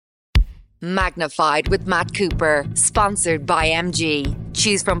Magnified with Matt Cooper, sponsored by MG.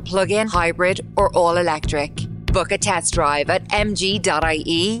 Choose from plug-in, hybrid or all-electric. Book a test drive at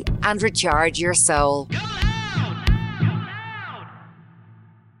mg.ie and recharge your soul.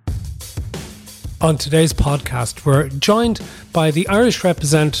 On today's podcast, we're joined by the Irish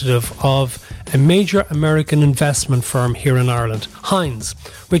representative of a major American investment firm here in Ireland, Hines,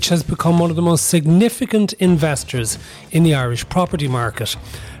 which has become one of the most significant investors in the Irish property market.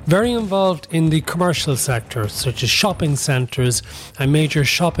 Very involved in the commercial sector, such as shopping centres and major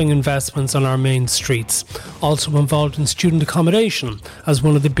shopping investments on our main streets. Also involved in student accommodation as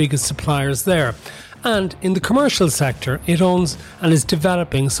one of the biggest suppliers there. And in the commercial sector, it owns and is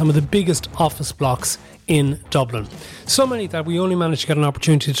developing some of the biggest office blocks in Dublin. So many that we only managed to get an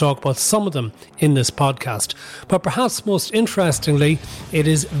opportunity to talk about some of them in this podcast. But perhaps most interestingly, it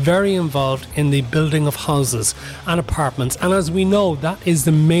is very involved in the building of houses and apartments. And as we know, that is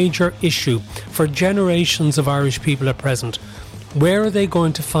the major issue for generations of Irish people at present. Where are they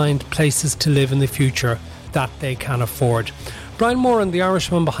going to find places to live in the future that they can afford? Brian Moran, the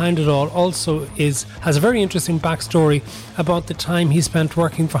Irishman behind it all, also has a very interesting backstory about the time he spent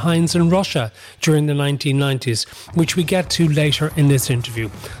working for Hines in Russia during the 1990s, which we get to later in this interview.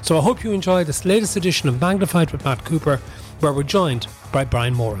 So I hope you enjoy this latest edition of Magnified with Matt Cooper, where we're joined by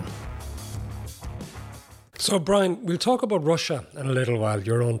Brian Moran. So Brian, we'll talk about Russia in a little while,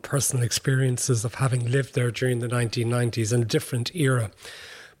 your own personal experiences of having lived there during the 1990s in a different era.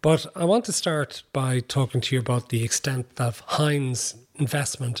 But I want to start by talking to you about the extent of Hines'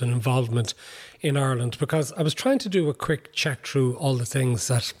 investment and involvement in Ireland, because I was trying to do a quick check through all the things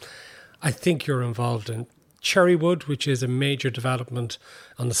that I think you're involved in. Cherrywood, which is a major development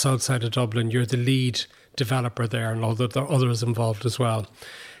on the south side of Dublin, you're the lead developer there, and although there are others involved as well.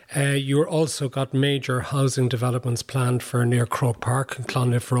 You're also got major housing developments planned for near Croke Park and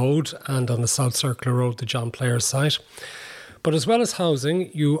Clonliffe Road and on the South Circular Road, the John Player site. But as well as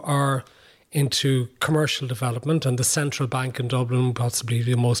housing, you are into commercial development, and the central bank in Dublin, possibly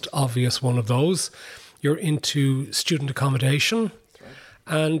the most obvious one of those. You're into student accommodation,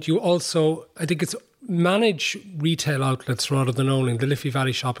 and you also, I think it's manage retail outlets rather than owning the Liffey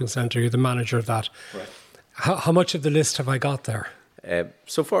Valley Shopping Centre. You're the manager of that. Right. How much of the list have I got there?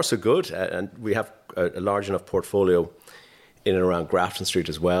 So far, so good. And we have a large enough portfolio in and around Grafton Street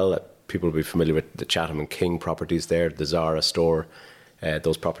as well. People will be familiar with the Chatham and King properties there, the Zara store,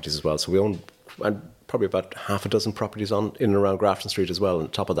 those properties as well. So we own probably about half a dozen properties in and around Grafton Street as well on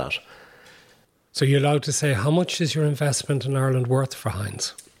top of that. So you're allowed to say, how much is your investment in Ireland worth for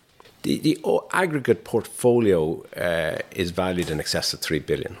Hines? The aggregate portfolio is valued in excess of 3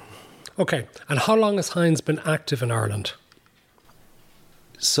 billion. Okay, and how long has Hines been active in Ireland?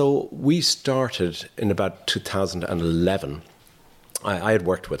 So we started in about 2011. I had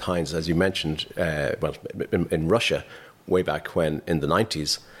worked with Hines, as you mentioned, in Russia, way back when, in the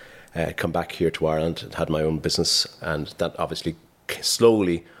 90s. Come back here to Ireland and had my own business, and that obviously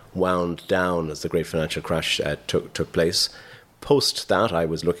slowly wound down as the great financial crash took place. Post that, I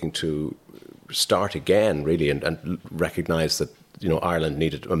was looking to start again, really, and recognise that Ireland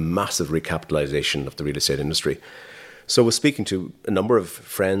needed a massive recapitalisation of the real estate industry. So I was speaking to a number of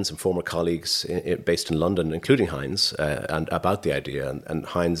friends and former colleagues based in London, including Hines, and about the idea. And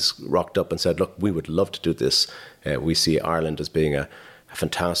Hines rocked up and said, look, we would love to do this. We see Ireland as being a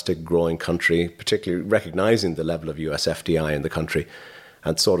fantastic growing country, particularly recognising the level of US FDI in the country,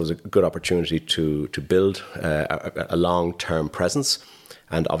 and saw it was a good opportunity to build a long-term presence.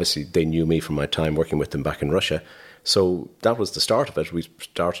 And obviously they knew me from my time working with them back in Russia. So that was the start of it. We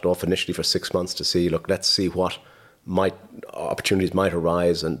started off initially for 6 months to see, look, let's see what opportunities might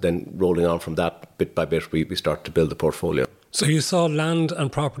arise, and then rolling on from that bit by bit, we start to build the portfolio. So you saw land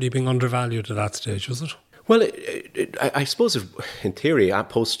and property being undervalued at that stage, was it? Well, I suppose in theory,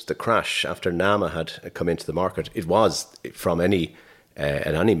 post the crash, after NAMA had come into the market, it was, from any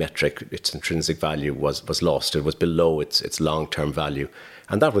metric, its intrinsic value was lost. It was below its long-term value.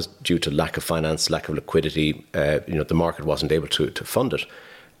 And that was due to lack of finance, lack of liquidity. The market wasn't able to fund it.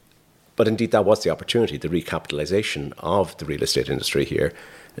 But indeed, that was the opportunity, the recapitalisation of the real estate industry here.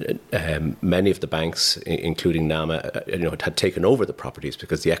 Many of the banks, including NAMA, had taken over the properties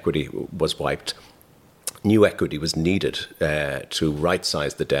because the equity was wiped. New equity was needed to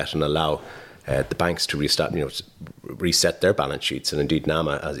right-size the debt and allow the banks to reset their balance sheets. And indeed,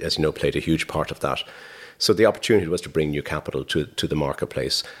 NAMA, as you know, played a huge part of that. So the opportunity was to bring new capital to the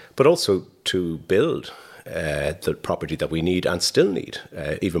marketplace, but also to build the property that we need and still need,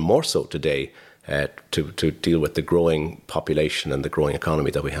 even more so today, to deal with the growing population and the growing economy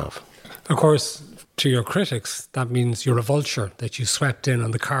that we have. Of course, to your critics, that means you're a vulture, that you swept in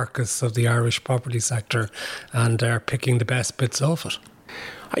on the carcass of the Irish property sector and are picking the best bits of it.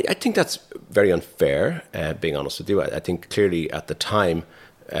 I think that's very unfair, being honest with you. I think clearly at the time,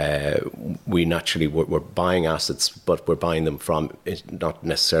 we naturally were buying assets, but we're buying them from not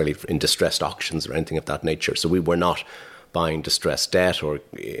necessarily in distressed auctions or anything of that nature. So we were not buying distressed debt or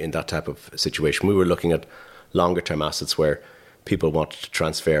in that type of situation. We were looking at longer term assets where people wanted to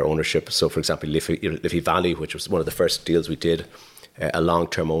transfer ownership. So, for example, Liffey Valley, which was one of the first deals we did, a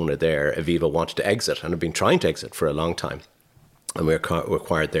long-term owner there, Aviva, wanted to exit and had been trying to exit for a long time. And we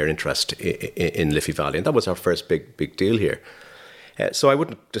acquired their interest in Liffey Valley. And that was our first big deal here. So I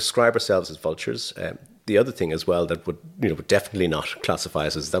wouldn't describe ourselves as vultures. The other thing as well that would definitely not classify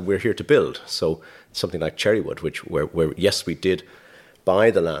us is that we're here to build. So something like Cherrywood, where yes, we did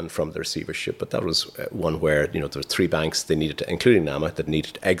buy the land from the receivership, but that was one where there were three banks they needed to, including NAMA, that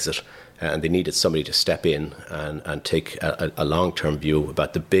needed to exit, and they needed somebody to step in and take a long-term view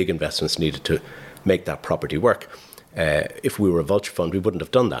about the big investments needed to make that property work. If we were a vulture fund, we wouldn't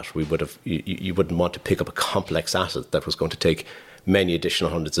have done that. We would have. You wouldn't want to pick up a complex asset that was going to take many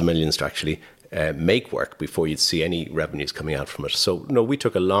additional hundreds of millions to actually make work before you'd see any revenues coming out from it. So no, we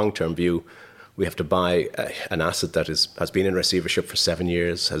took a long-term view. We have to buy an asset that has been in receivership for 7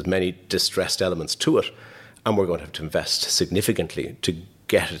 years, has many distressed elements to it, and we're going to have to invest significantly to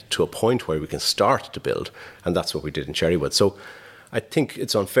get it to a point where we can start to build, and that's what we did in Cherrywood. So I think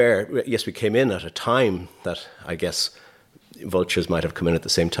it's unfair. Yes, we came in at a time that I guess vultures might have come in at the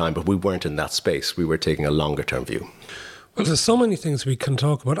same time, but we weren't in that space. We were taking a longer-term view. Well, there's so many things we can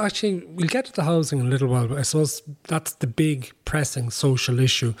talk about. Actually, we'll get to the housing in a little while, but I suppose that's the big pressing social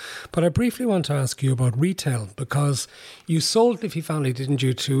issue. But I briefly want to ask you about retail, because you sold Liffey Valley, didn't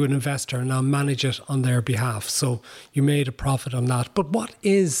you, to an investor and now manage it on their behalf. So you made a profit on that. But what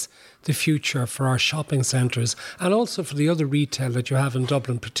is the future for our shopping centres and also for the other retail that you have in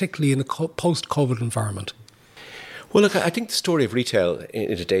Dublin, particularly in a post-COVID environment? Well, look, I think the story of retail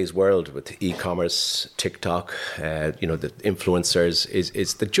in today's world with e-commerce, TikTok, the influencers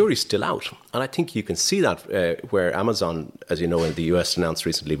is the jury's still out. And I think you can see that where Amazon, as you know, in the US announced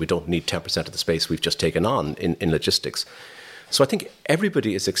recently, we don't need 10% of the space we've just taken on in logistics. So I think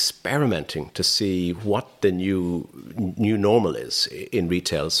everybody is experimenting to see what the new normal is in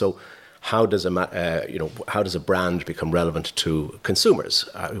retail. So how does a brand become relevant to consumers?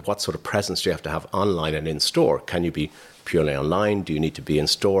 What sort of presence do you have to have online and in store? Can you be purely online? Do you need to be in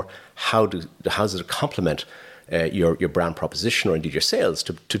store? How does it complement your brand proposition or indeed your sales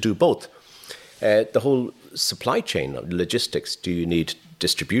to do both? The whole supply chain, logistics. Do you need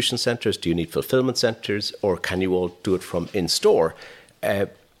distribution centres? Do you need fulfillment centres? Or can you all do it from in store?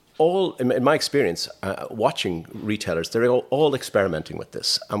 All in my experience, watching retailers, they're all experimenting with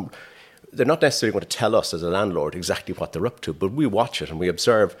this. They're not necessarily going to tell us as a landlord exactly what they're up to, but we watch it and we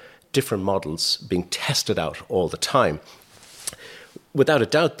observe different models being tested out all the time. Without a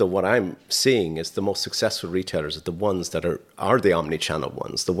doubt, though, what I'm seeing is the most successful retailers are the ones that are the omni-channel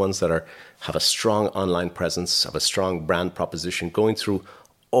ones, the ones that have a strong online presence, have a strong brand proposition, going through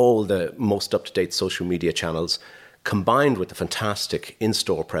all the most up-to-date social media channels, combined with the fantastic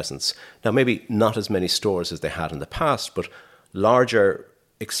in-store presence. Now, maybe not as many stores as they had in the past, but larger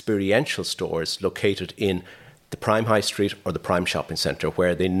experiential stores located in the prime high street or the prime shopping centre,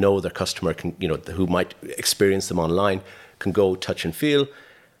 where they know their customer can, who might experience them online, can go touch and feel,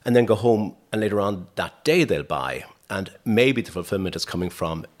 and then go home, and later on that day they'll buy. And maybe the fulfillment is coming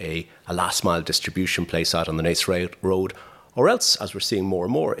from a last mile distribution place out on the Nace Road, or else, as we're seeing more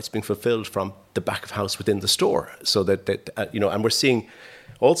and more, it's being fulfilled from the back of house within the store. So that and we're seeing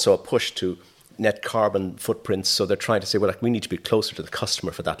also a push to net carbon footprints. So they're trying to say, well, we need to be closer to the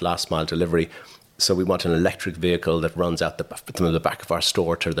customer for that last mile delivery. So we want an electric vehicle that runs out from the back of our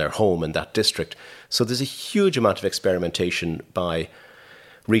store to their home in that district. So there's a huge amount of experimentation by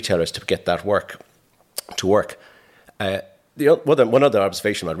retailers to get that to work. One other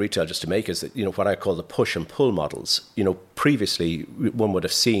observation about retail just to make is that, what I call the push and pull models. Previously one would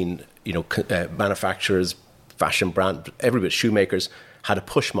have seen, manufacturers, fashion brand, everybody, shoemakers had a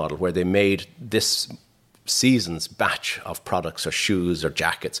push model where they made this season's batch of products or shoes or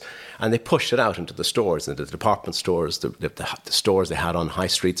jackets, and they pushed it out into the stores, into the department stores, the stores they had on high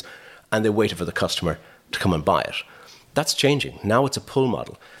streets, and they waited for the customer to come and buy it. That's changing. Now it's a pull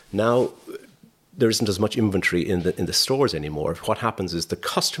model. Now there isn't as much inventory in the stores anymore. What happens is the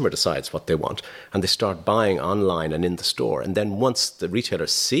customer decides what they want, and they start buying online and in the store. And then once the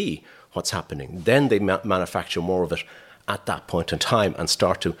retailers see what's happening, then they manufacture more of it at that point in time and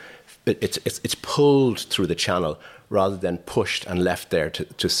start to, it's pulled through the channel rather than pushed and left there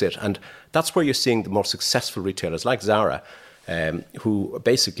to sit. And that's where you're seeing the more successful retailers like Zara, who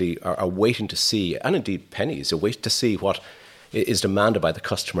basically are waiting to see, and indeed Pennies, are waiting to see what is demanded by the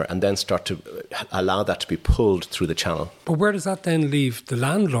customer and then start to allow that to be pulled through the channel. But where does that then leave the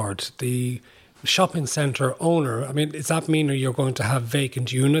landlord, the shopping centre owner? I mean, does that mean you're going to have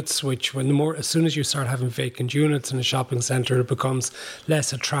vacant units, which as soon as you start having vacant units in a shopping centre, it becomes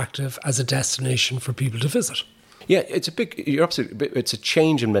less attractive as a destination for people to visit? Yeah, you're absolutely, it's a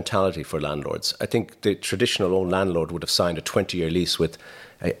change in mentality for landlords. I think the traditional old landlord would have signed a 20-year lease with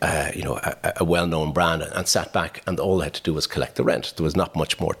a well-known brand and sat back, and all they had to do was collect the rent. There was not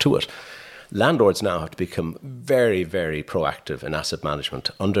much more to it. Landlords now have to become very, very proactive in asset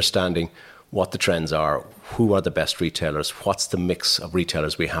management, understanding what the trends are, who are the best retailers, what's the mix of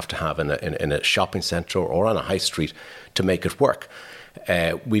retailers we have to have in a shopping centre or on a high street to make it work.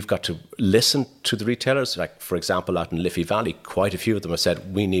 We've got to listen to the retailers. Like, for example, out in Liffey Valley, quite a few of them have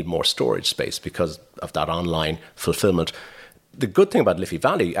said we need more storage space because of that online fulfillment. The good thing about Liffey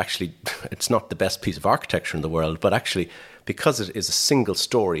Valley, actually, it's not the best piece of architecture in the world, but actually, because it is a single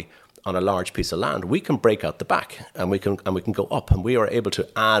story on a large piece of land, we can break out the back and we can go up, and we are able to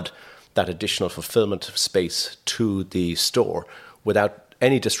add that additional fulfillment space to the store without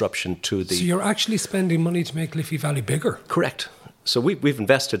any disruption to the... So you're actually spending money to make Liffey Valley bigger? Correct. So we've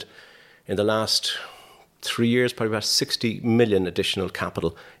invested in the last 3 years, probably about 60 million additional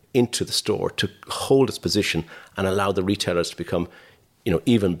capital into the store to hold its position and allow the retailers to become,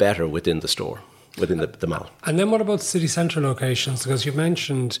 even better within the store, within the mall. And then what about city centre locations? Because you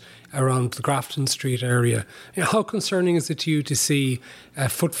mentioned around the Grafton Street area. How concerning is it to you to see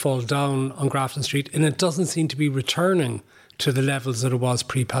footfall down on Grafton Street and it doesn't seem to be returning to the levels that it was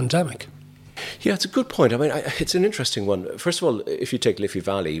pre-pandemic? Yeah, it's a good point. I mean, it's an interesting one. First of all, if you take Liffey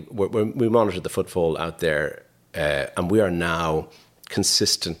Valley, we monitor the footfall out there, and we are now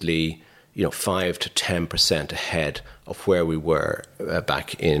consistently, 5 to 10% ahead of where we were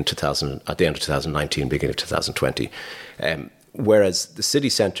back in at the end of 2019, beginning of 2020. Whereas the city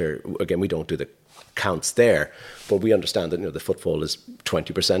centre, again, we don't do the counts there, but we understand that the footfall is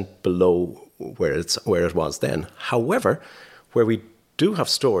 20% below where it was then. However, where we do have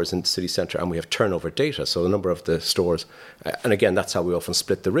stores in the city centre and we have turnover data, so the number of the stores, and again, that's how we often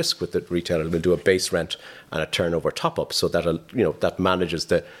split the risk with the retailer. We'll do a base rent and a turnover top-up, so that that manages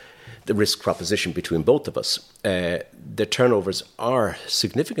the risk proposition between both of us. The turnovers are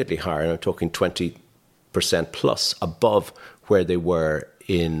significantly higher, and I'm talking 20% plus above where they were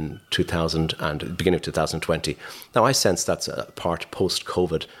in 2000 and beginning of 2020. Now, I sense that's a part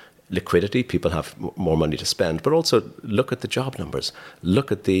post-COVID liquidity. People have more money to spend, but also look at the job numbers,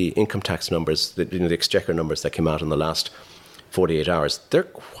 look at the income tax numbers, the exchequer numbers that came out in the last 48 hours. They're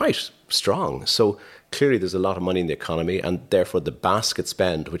quite strong. So clearly there's a lot of money in the economy, and therefore the basket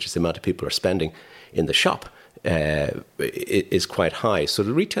spend, which is the amount of people are spending in the shop, is quite high. So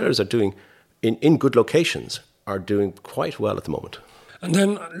the retailers are doing, in good locations, are doing quite well at the moment. And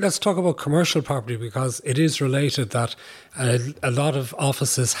then let's talk about commercial property, because it is related that a lot of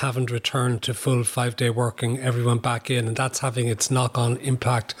offices haven't returned to full 5-day working, everyone back in, and that's having its knock-on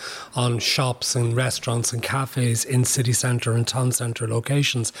impact on shops and restaurants and cafes in city centre and town centre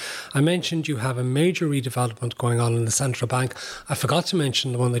locations. I mentioned you have a major redevelopment going on in the Central Bank. I forgot to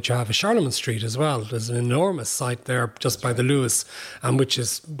mention the one that you have at Charlemagne Street as well. There's an enormous site there just by the Lewis, which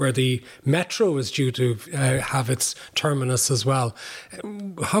is where the metro is due to have its terminus as well.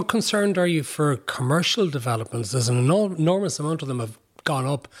 How concerned are you for commercial developments? There's an enormous amount of them have gone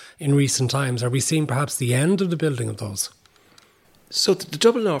up in recent times. Are we seeing perhaps the end of the building of those? So the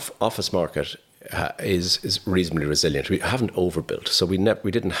Dublin office market is reasonably resilient. We haven't overbuilt. So we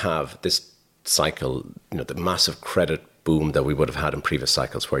didn't have this cycle, the massive credit boom that we would have had in previous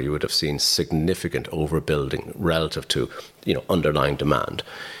cycles, where you would have seen significant overbuilding relative to, underlying demand.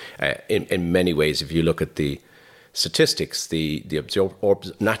 In many ways, if you look at the statistics, the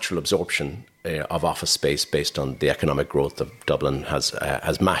natural absorption of office space based on the economic growth of Dublin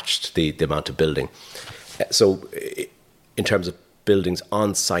has matched the amount of building. So in terms of buildings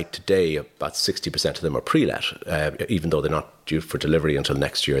on site today, about 60% of them are pre-let, even though they're not due for delivery until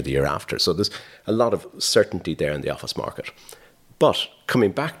next year or the year after. So there's a lot of certainty there in the office market. But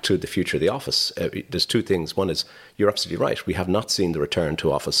coming back to the future of the office, there's two things. One is, you're absolutely right, we have not seen the return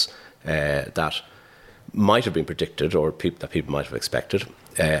to office that might have been predicted, or that people might have expected.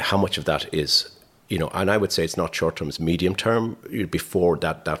 How much of that is, and I would say it's not short term, it's medium term, before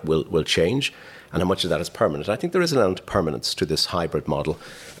that will change, and how much of that is permanent. I think there is an element of permanence to this hybrid model.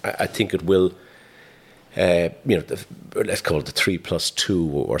 I think it will let's call it the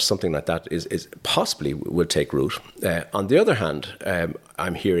 3+2 or something like that is possibly will take root. On the other hand,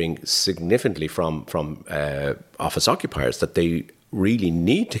 I'm hearing significantly from office occupiers that they really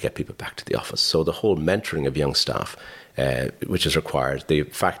need to get people back to the office. So the whole mentoring of young staff, which is required, the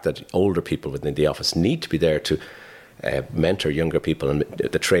fact that older people within the office need to be there to mentor younger people, and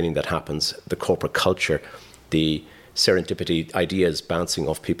the training that happens, the corporate culture, the serendipity ideas bouncing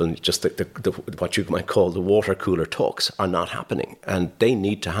off people, and just the what you might call the water cooler talks are not happening, and they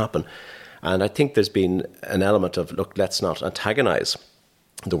need to happen. And I think there's been an element of, look, let's not antagonize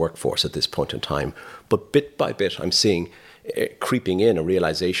the workforce at this point in time. But bit by bit, I'm seeing creeping in a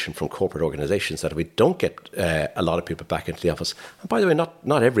realization from corporate organizations that if we don't get a lot of people back into the office, and by the way,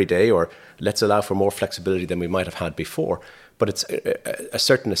 not every day, or let's allow for more flexibility than we might have had before, but it's a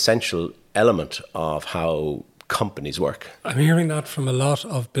certain essential element of how companies work. I'm hearing that from a lot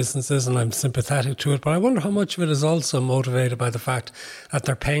of businesses, and I'm sympathetic to it, but I wonder how much of it is also motivated by the fact that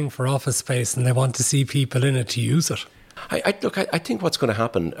they're paying for office space and they want to see people in it to use it. I think what's going to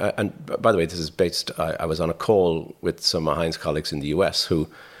happen, and by the way, this is based, I was on a call with some of Hines colleagues in the US who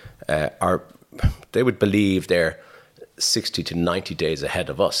they would believe they're 60 to 90 days ahead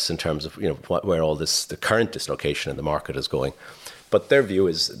of us in terms of where all this, the current dislocation in the market is going. But their view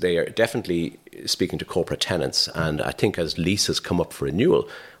is they are definitely speaking to corporate tenants, and I think as leases come up for renewal,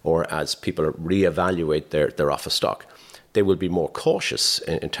 or as people reevaluate their office stock, they will be more cautious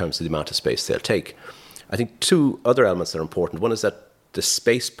in terms of the amount of space they'll take. I think two other elements that are important. One is that the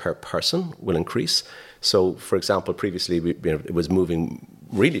space per person will increase. So, for example, previously it was moving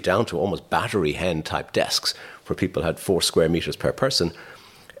really down to almost battery hen type desks where people had 4 square meters per person.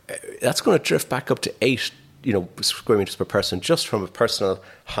 That's going to drift back up to 8 square meters per person, just from a personal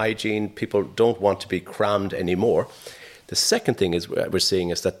hygiene. People don't want to be crammed anymore. The second thing is we're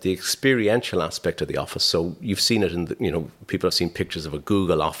seeing is that the experiential aspect of the office. So you've seen it in people have seen pictures of a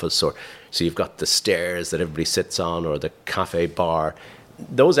Google office, or so you've got the stairs that everybody sits on, or the cafe bar.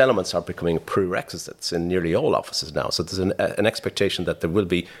 Those elements are becoming prerequisites in nearly all offices now. So there's an expectation that there will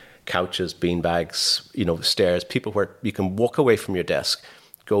be couches, beanbags, stairs, people where you can walk away from your desk,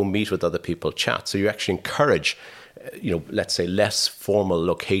 go meet with other people, chat. So you actually encourage, let's say less formal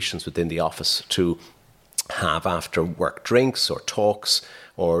locations within the office to have after work drinks or talks,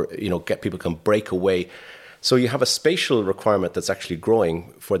 or get people can break away. So you have a spatial requirement that's actually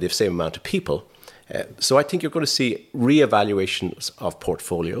growing for the same amount of people. So I think you're going to see reevaluations of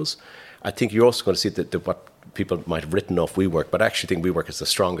portfolios. I think you're also going to see that what people might have written off WeWork, but I actually think WeWork is the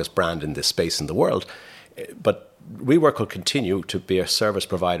strongest brand in this space in the world. But WeWork will continue to be a service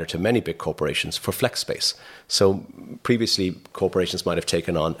provider to many big corporations for flex space. So previously, corporations might have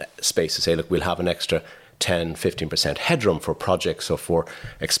taken on space to say, look, we'll have an extra 10, 15% headroom for projects or for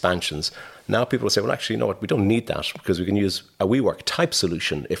expansions. Now people will say, well, actually, you know what, we don't need that because we can use a WeWork type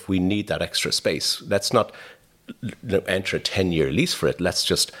solution if we need that extra space. Let's not enter a 10-year lease for it. Let's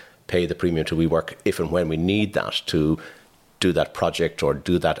just pay the premium to WeWork if and when we need that to do that project or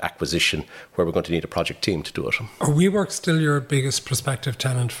do that acquisition where we're going to need a project team to do it. Are WeWork still your biggest prospective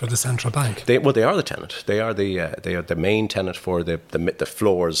tenant for the central bank? They are the tenant. They are the main tenant for the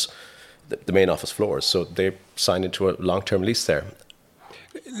floors, the main office floors. So they signed into a long-term lease there.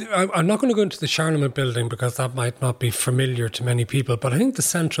 I'm not going to go into the Charlemagne building because that might not be familiar to many people, but I think the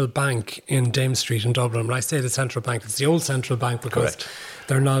central bank in Dame Street in Dublin, when I say the central bank, it's the old central bank because Correct.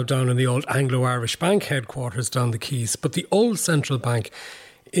 They're now down in the old Anglo-Irish Bank headquarters down the Quays. But the old central bank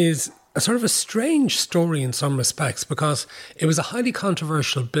is a sort of a strange story in some respects because it was a highly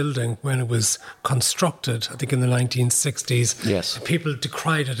controversial building when it was constructed, I think in the 1960s. Yes. People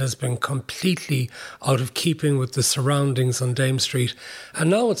decried it as being completely out of keeping with the surroundings on Dame Street. And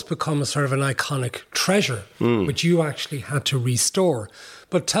now it's become a sort of an iconic treasure, which you actually had to restore.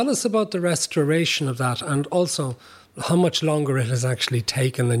 But tell us about the restoration of that and also how much longer it has actually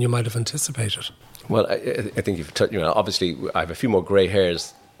taken than you might have anticipated. Well, I think obviously I have a few more grey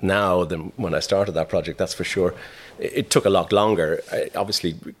hairs now than when I started that project, that's for sure. It took a lot longer.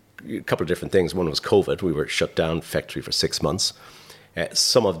 Obviously, a couple of different things. One was COVID. We were shut down factory for 6 months.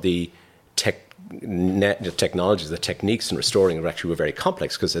 Some of the technologies, the techniques in restoring it actually were very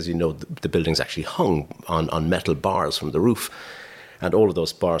complex because, as you know, the building's actually hung on metal bars from the roof. And all of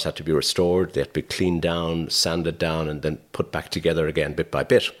those bars had to be restored. They had to be cleaned down, sanded down, and then put back together again bit by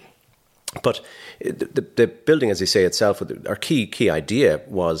bit. But the building, as you say itself, our key idea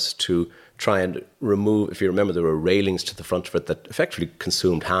was to try and remove, if you remember, there were railings to the front of it that effectively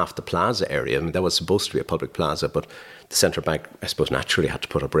consumed half the plaza area. I mean, that was supposed to be a public plaza, but the central bank, I suppose, naturally had to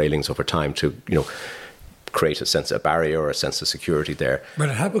put up railings over time to, create a barrier or a sense of security there. But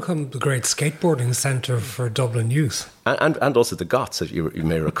it had become the great skateboarding centre for Dublin youth. And also the Goths, as you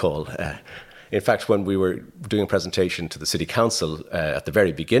may recall. In fact, when we were doing a presentation to the City Council at the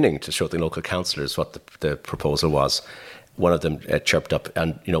very beginning to show the local councillors what the proposal was, one of them chirped up,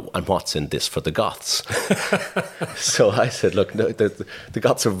 and what's in this for the Goths? So I said, look, no, the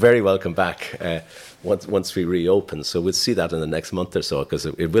Goths are very welcome back once we reopen. So we'll see that in the next month or so, because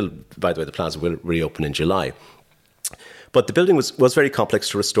it will, by the way, the plaza will reopen in July. But the building was very complex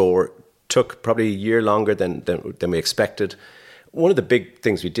to restore, took probably a year longer than we expected. One of the big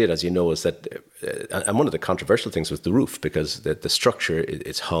things we did, as you know, is that, and one of the controversial things was the roof, because the structure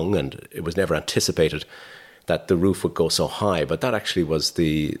is hung, and it was never anticipated that the roof would go so high. But that actually was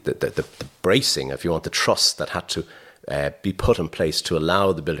the bracing, if you want, the truss that had to be put in place to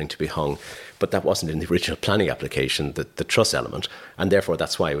allow the building to be hung. But that wasn't in the original planning application, the truss element, and therefore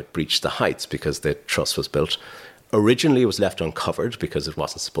that's why it breached the heights, because the truss was built. Originally, it was left uncovered because it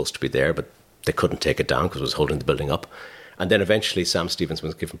wasn't supposed to be there, but they couldn't take it down because it was holding the building up. And then eventually Sam Stevens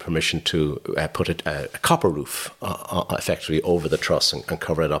was given permission to put a copper roof effectively over the truss and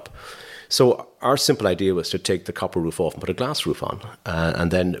cover it up. So our simple idea was to take the copper roof off and put a glass roof on. And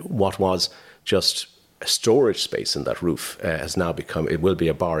then what was just a storage space in that roof has now become, it will be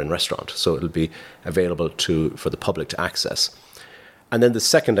a bar and restaurant. So it'll be available for the public to access. And then the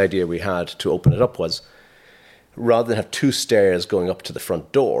second idea we had to open it up was, rather than have two stairs going up to the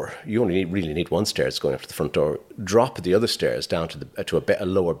front door, you only really need one stairs going up to the front door. Drop the other stairs down to a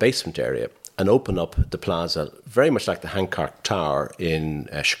lower basement area and open up the plaza, very much like the Hancock Tower in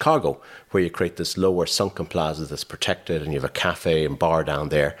Chicago, where you create this lower sunken plaza that's protected, and you have a cafe and bar down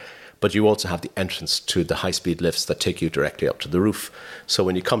there. But you also have the entrance to the high-speed lifts that take you directly up to the roof. So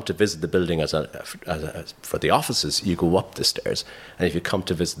when you come to visit the building for the offices, you go up the stairs. And if you come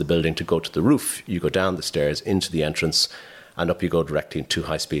to visit the building to go to the roof, you go down the stairs into the entrance, and up you go directly in two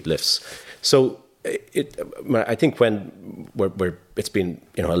high-speed lifts. So I think when it's been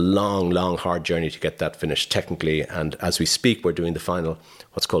a long, hard journey to get that finished technically. And as we speak, we're doing the final,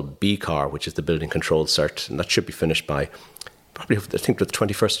 what's called B-CAR, which is the building control cert, and that should be finished by probably, I think, the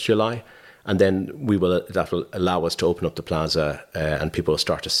 21st of July. And then that will allow us to open up the plaza and people will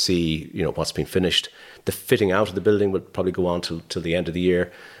start to see, what's been finished. The fitting out of the building will probably go on till the end of the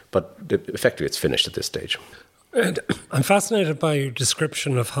year, but effectively it's finished at this stage. And I'm fascinated by your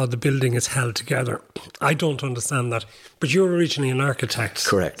description of how the building is held together. I don't understand that, but you're originally an architect.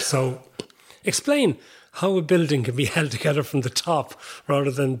 Correct. So explain how a building can be held together from the top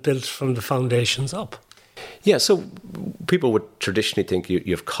rather than built from the foundations up. Yeah, so people would traditionally think you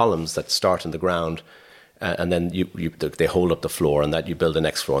have columns that start in the ground and then they hold up the floor, and that you build the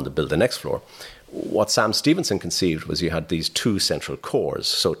next floor and they build the next floor. What Sam Stevenson conceived was you had these two central cores,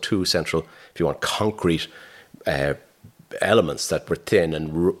 so two central, if you want, concrete elements that were thin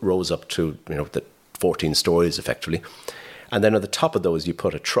and rose up to the 14 stories effectively. And then at the top of those you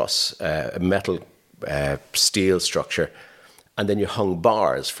put a truss, a metal steel structure, and then you hung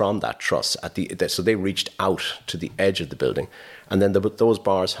bars from that truss so they reached out to the edge of the building, and then those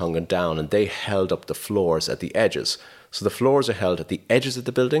bars hung down and they held up the floors at the edges. So the floors are held at the edges of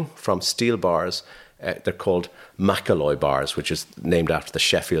the building from steel bars. They're called McAloy bars, which is named after the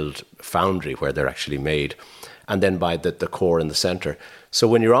Sheffield foundry where they're actually made, and then by the core in the centre. So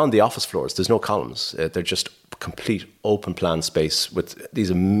when you're on the office floors, there's no columns. They're just complete open plan space with these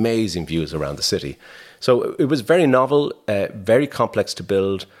amazing views around the city. So it was very novel, very complex to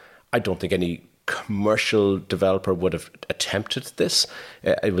build. I don't think any commercial developer would have attempted this.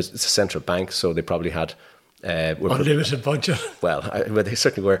 It's a central bank, so they probably had unlimited budget. Well, they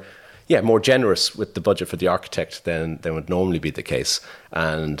certainly were, more generous with the budget for the architect than would normally be the case.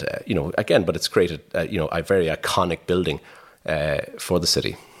 And again, but it's created a very iconic building for the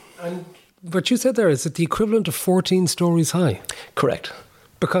city. But you said there, is it the equivalent of 14 stories high? Correct.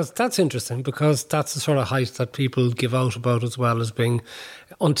 Because that's interesting, because that's the sort of height that people give out about as well as being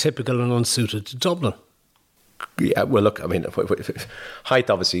untypical and unsuited to Dublin. Yeah, well, look, I mean,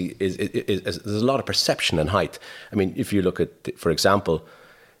 height obviously is there's a lot of perception in height. I mean, if you look at, for example,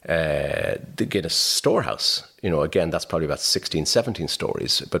 the Guinness Storehouse, again, that's probably about 16, 17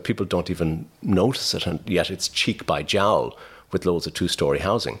 stories, but people don't even notice it, and yet it's cheek by jowl with loads of two-story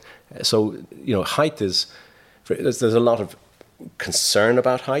housing. So, height is, there's a lot of concern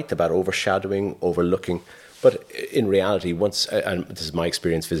about height, about overshadowing, overlooking. But in reality, and this is my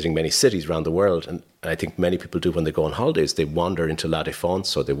experience visiting many cities around the world, and I think many people do when they go on holidays, they wander into La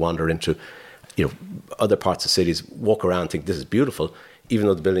Défense or they wander into other parts of cities, walk around, think this is beautiful, even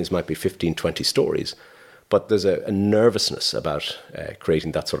though the buildings might be 15, 20 stories. But there's a nervousness about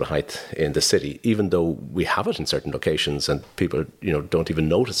creating that sort of height in the city, even though we have it in certain locations and people, don't even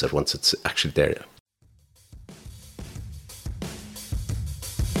notice it once it's actually there.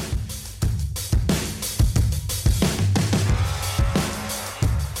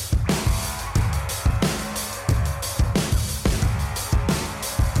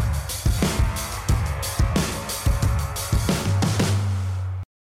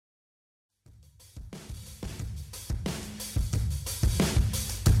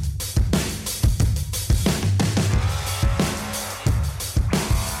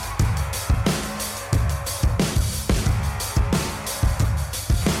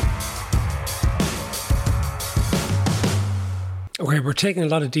 Okay, we're taking a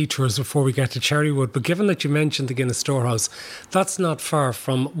lot of detours before we get to Cherrywood, but given that you mentioned the Guinness Storehouse, that's not far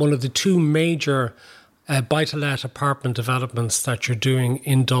from one of the two major buy-to-let apartment developments that you're doing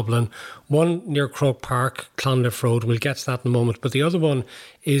in Dublin. One near Croke Park, Clonliffe Road, we'll get to that in a moment, but the other one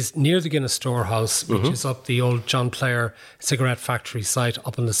is near the Guinness Storehouse, which is up the old John Player cigarette factory site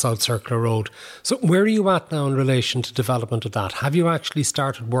up on the South Circular Road. So where are you at now in relation to development of that? Have you actually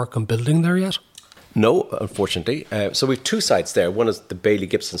started work on building there yet? No, unfortunately. So we have two sites there. One is the Bailey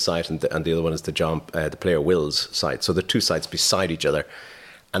Gibson site, and the other one is the Player Wills site. So the two sites beside each other.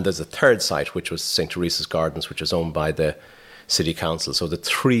 And there's a third site, which was St. Teresa's Gardens, which is owned by the City Council. So the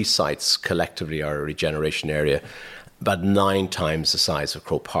three sites collectively are a regeneration area, about 9 times the size of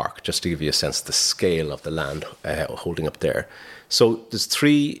Croke Park, just to give you a sense of the scale of the land holding up there. So there's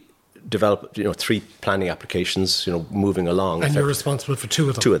three planning applications, moving along. And you're responsible for two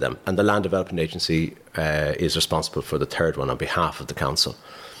of them? Two of them. And the Land Development Agency is responsible for the third one on behalf of the council.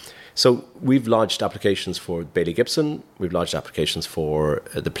 So we've lodged applications for Bailey Gibson, we've lodged applications for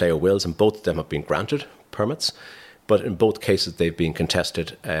the Player Wills, and both of them have been granted permits. But in both cases, they've been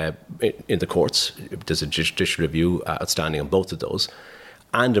contested in the courts. There's a judicial review outstanding on both of those.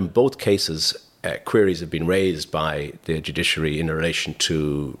 And in both cases, queries have been raised by the judiciary in relation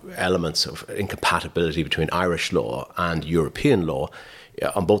to elements of incompatibility between Irish law and European law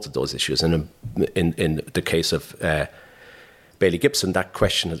on both of those issues. And in the case of Bailey Gibson, that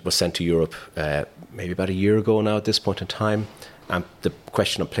question was sent to Europe maybe about a year ago now at this point in time. And the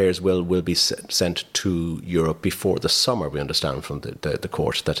question of Players will be sent to Europe before the summer, we understand from the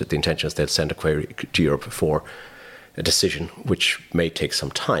court, that the intention is they'll send a query to Europe for a decision, which may take some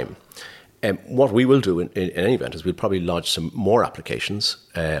time. What we will do in any event is we'll probably lodge some more applications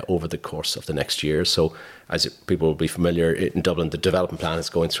over the course of the next year. So as people will be familiar, in Dublin, the development plan is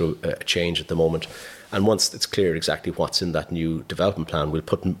going through a change at the moment. And once it's clear exactly what's in that new development plan, we'll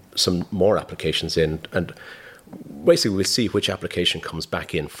put some more applications in, and basically we'll see which application comes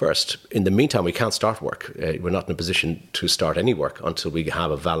back in first. In the meantime, we can't start work. We're not in a position to start any work until we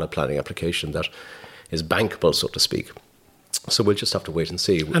have a valid planning application that is bankable, so to speak. So we'll just have to wait and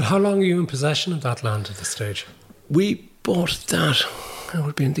see. And how long are you in possession of that land at this stage? We bought that, it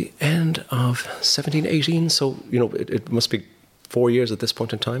would be in the end of 1718, so it must be 4 years at this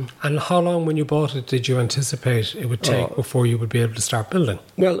point in time. And how long, when you bought it, did you anticipate it would take before you would be able to start building?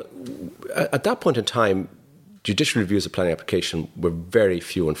 Well, at that point in time, judicial reviews of planning application were very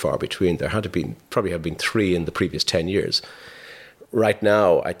few and far between. There probably have been 3 in the previous 10 years. Right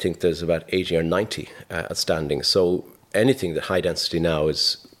now, I think there's about 80 or 90 outstanding. So anything that high density now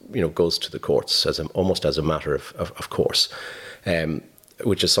is, goes to the courts almost as a matter of course,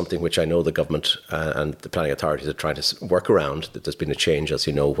 which is something which I know the government and the planning authorities are trying to work around. That there's been a change, as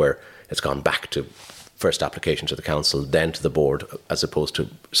you know, where it's gone back to first application to the council, then to the board, as opposed to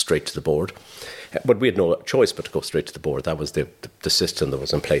straight to the board. But we had no choice but to go straight to the board. That was the system that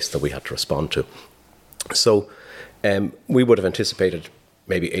was in place that we had to respond to. So we would have anticipated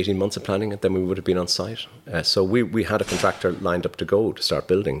maybe 18 months of planning, and then we would have been on site. So we had a contractor lined up to go to start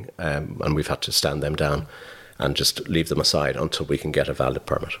building, and we've had to stand them down and just leave them aside until we can get a valid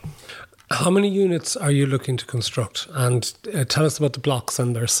permit. How many units are you looking to construct? And tell us about the blocks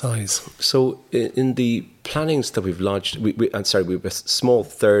and their size. So in the plannings that we've lodged, we have a small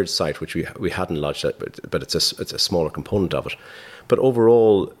third site which we hadn't lodged, but it's a smaller component of it. But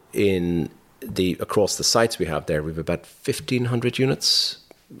overall, across the sites we have there, we've about 1,500 units,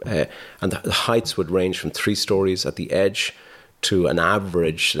 and the heights would range from 3 stories at the edge to an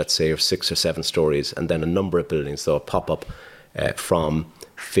average, let's say, of 6 or 7 stories, and then a number of buildings that will pop up from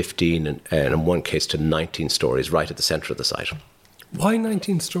 15 and in one case to 19 stories right at the centre of the site. Why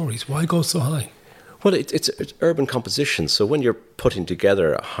 19 stories? Why go so high? Well, it's urban composition. So when you're putting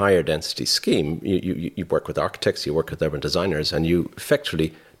together a higher density scheme, you work with architects, you work with urban designers, and you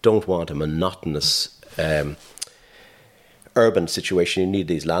effectively don't want a monotonous urban situation, you need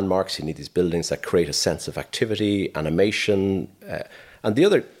these landmarks, you need these buildings that create a sense of activity, animation. And the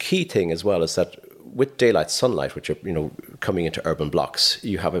other key thing as well is that with daylight sunlight, which are, coming into urban blocks,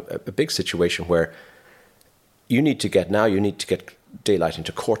 you have a big situation where you need to get daylight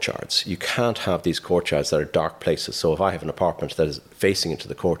into courtyards. You can't have these courtyards that are dark places. So if I have an apartment that is facing into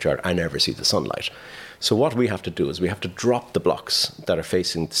the courtyard, I never see the sunlight. So what we have to do is we have to drop the blocks that are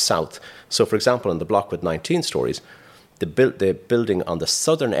facing south. So for example, in the block with 19 stories, the building on the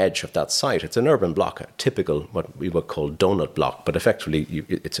southern edge of that site, it's an urban block, a typical what we would call donut block, but effectively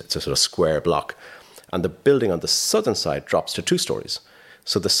it's a sort of square block. And the building on the southern side drops to 2 stories.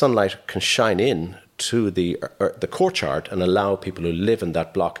 So the sunlight can shine in to the courtyard and allow people who live in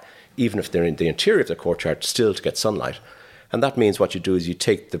that block, even if they're in the interior of the courtyard, still to get sunlight. And that means what you do is you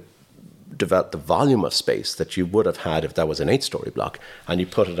take the volume of space that you would have had if that was an 8-story block, and you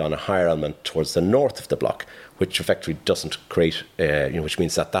put it on a higher element towards the north of the block, which effectively doesn't create, which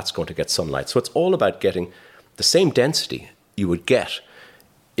means that that's going to get sunlight. So it's all about getting the same density you would get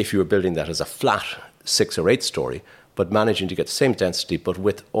if you were building that as a flat 6 or 8 story, but managing to get the same density, but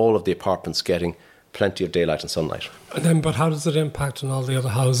with all of the apartments getting plenty of daylight and sunlight. But how does it impact on all the other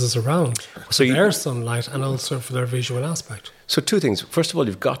houses around? So their sunlight and also for their visual aspect. So 2 things. First of all,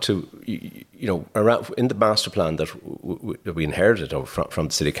 you've got to, around in the master plan that we inherited from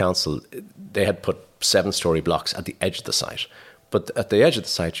the city council, they had put 7-story blocks at the edge of the site. But at the edge of the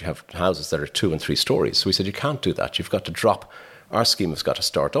site, you have houses that are 2 and 3 stories. So we said, you can't do that. You've got to drop. Our scheme has got to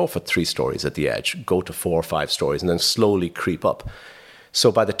start off at 3 stories at the edge, go to 4 or 5 stories, and then slowly creep up. So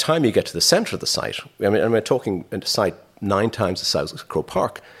by the time you get to the centre of the site, we're talking a site 9 times the size of Crow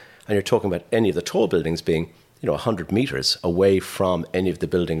Park, and you're talking about any of the tall buildings being 100 metres away from any of the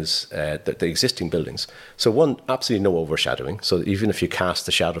buildings, the existing buildings. So absolutely no overshadowing. So even if you cast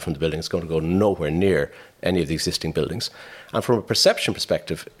the shadow from the building, it's going to go nowhere near any of the existing buildings. And from a perception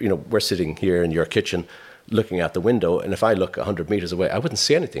perspective, we're sitting here in your kitchen looking out the window, and if I look 100 metres away, I wouldn't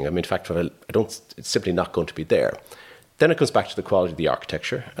see anything. In fact, it's simply not going to be there. Then it comes back to the quality of the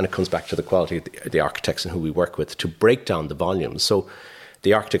architecture, and it comes back to the quality of the architects and who we work with to break down the volumes. So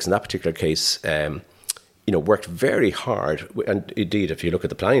the architects in that particular case, worked very hard. And indeed, if you look at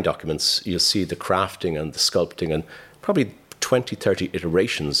the planning documents, you'll see the crafting and the sculpting and probably 20, 30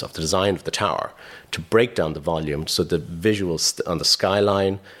 iterations of the design of the tower to break down the volume. So the visuals on the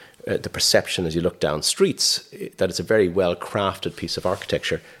skyline, the perception as you look down streets, that it's a very well-crafted piece of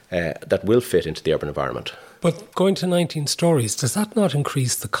architecture that will fit into the urban environment. But going to 19 stories, does that not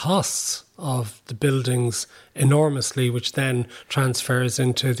increase the costs of the buildings enormously, which then transfers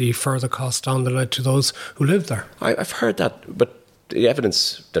into the further cost on the line to those who live there? I've heard that, but the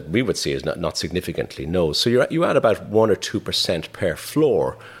evidence that we would see is not significantly, no. So you add about 1 or 2% per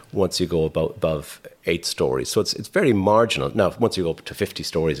floor once you go above 8 stories. So it's very marginal. Now, once you go up to 50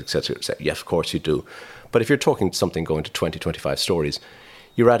 stories, etc., yes, of course you do. But if you're talking something going to 20, 25 stories,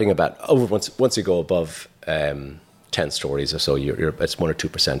 you're adding about once you go above 10 stories or so, it's 1 or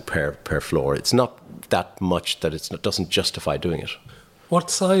 2% per floor. It's not that much that it doesn't justify doing it. What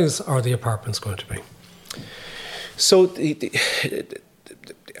size are the apartments going to be? So it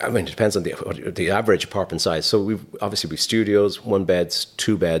depends on the average apartment size. So we've studios, 1 beds,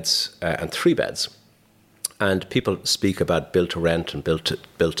 2 beds, and 3 beds. And people speak about built to rent and built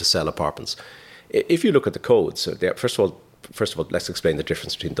to sell apartments. If you look at the codes, first of all, let's explain the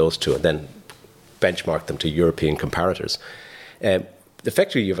difference between those two, and then benchmark them to European comparators.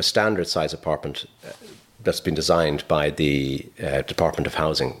 Effectively, you have a standard size apartment that's been designed by the Department of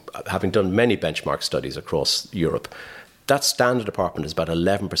Housing, having done many benchmark studies across Europe. That standard apartment is about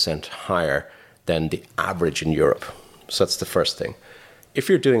 11% higher than the average in Europe. So that's the first thing. If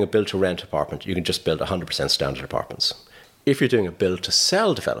you're doing a build-to-rent apartment, you can just build 100% standard apartments. If you're doing a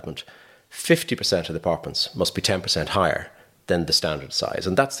build-to-sell development, 50% of the apartments must be 10% higher than the standard size.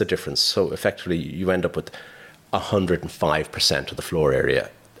 And that's the difference. So effectively, you end up with 105% of the floor area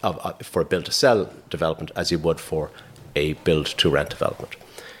for a build-to-sell development as you would for a build-to-rent development.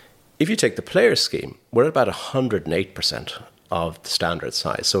 If you take the Players scheme, we're at about 108% of the standard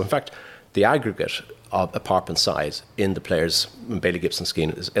size. So in fact, the aggregate of apartment size in the Players Bailey Gibson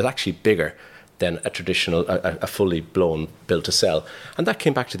scheme is actually bigger than a traditional, a fully blown build-to-sell. And that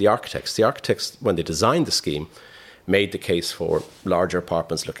came back to the architects. The architects, when they designed the scheme, made the case for larger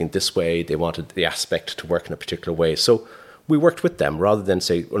apartments looking this way. They wanted the aspect to work in a particular way. So we worked with them rather than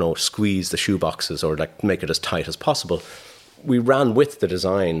say, squeeze the shoeboxes or make it as tight as possible. We ran with the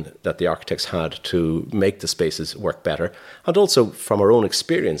design that the architects had to make the spaces work better. And also from our own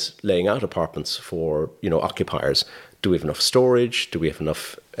experience laying out apartments for, occupiers, do we have enough storage? Do we have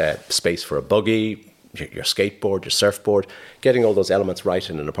enough space for a buggy? your skateboard, your surfboard. Getting all those elements right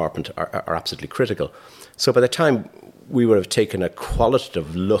in an apartment are absolutely critical. So by the time we would have taken a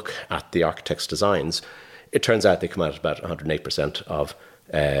qualitative look at the architect's designs, it turns out they come out at about 108% of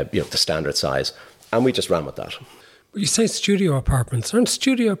the standard size, and we just ran with that. You say studio apartments. Aren't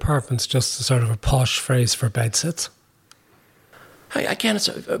studio apartments just a sort of a posh phrase for bedsits? Again, it's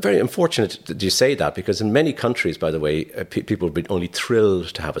very unfortunate that you say that, because in many countries, by the way, people would be only thrilled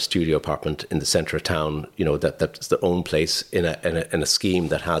to have a studio apartment in the centre of town, that's their own place in a scheme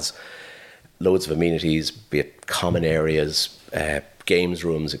that has loads of amenities, be it common areas, games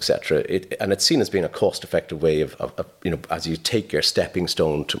rooms, etc. And it's seen as being a cost-effective way of as you take your stepping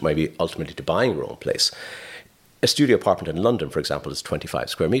stone to maybe ultimately to buying your own place. A studio apartment in London, for example, is 25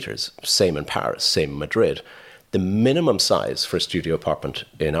 square metres. Same in Paris, same in Madrid. The minimum size for a studio apartment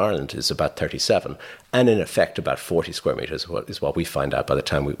in Ireland is about 37, and in effect about 40 square metres is what we find out by the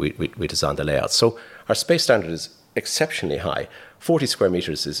time we design the layout. So our space standard is exceptionally high. 40 square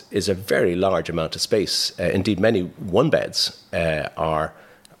metres is a very large amount of space. Indeed, many one-beds are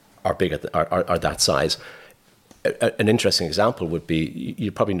big are that size. An interesting example would be,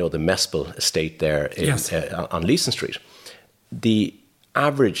 you probably know the Mespel estate there on Leeson Street. The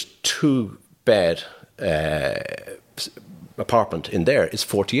average two-bed apartment in there is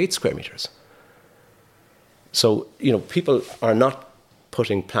 48 square metres. So, people are not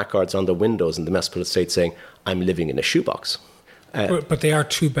putting placards on the windows in the Mespel estate saying, I'm living in a shoebox. But they are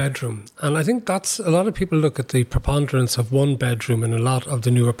two-bedroom. And I think that's, a lot of people look at the preponderance of one bedroom in a lot of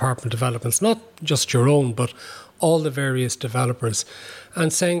the new apartment developments, not just your own, but all the various developers,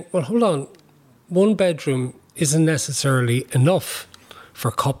 and saying, well, hold on, one bedroom isn't necessarily enough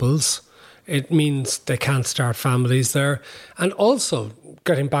for couples. It means they can't start families there. And also,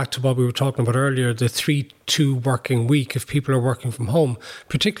 getting back to what we were talking about earlier, the 3-2 working week, if people are working from home,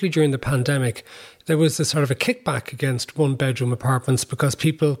 particularly during the pandemic, there was a sort of a kickback against one-bedroom apartments because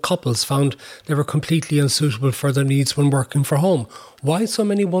couples found they were completely unsuitable for their needs when working from home. Why so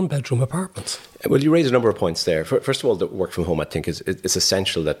many one-bedroom apartments? Well, you raise a number of points there. First of all, the work from home, I think, it's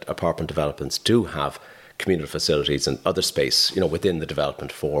essential that apartment developments do have communal facilities and other space, within the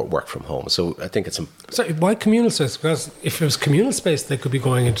development for work from home. So I think it's... So why communal space? Because if it was communal space, they could be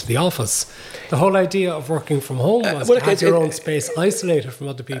going into the office. The whole idea of working from home was to have your own space isolated from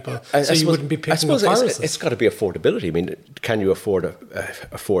other people, so you wouldn't be picking up viruses. It's got to be affordability. I mean, can you afford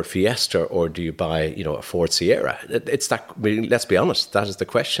a Ford Fiesta, or do you buy, a Ford Sierra? It's that. I mean, let's be honest. That is the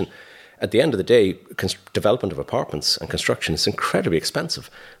question. At the end of the day, development of apartments and construction is incredibly expensive.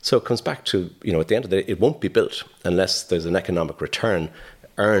 So it comes back to, at the end of the day, it won't be built unless there's an economic return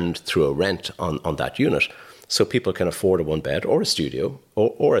earned through a rent on that unit. So people can afford a one-bed or a studio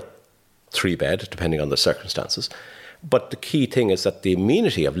or a three-bed, depending on the circumstances. But the key thing is that the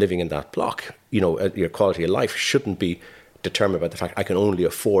amenity of living in that block, your quality of life shouldn't be determined by the fact I can only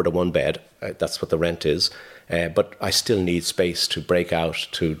afford a one-bed. That's what the rent is. But I still need space to break out,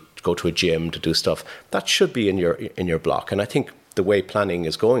 to go to a gym, to do stuff. That should be in your block. And I think the way planning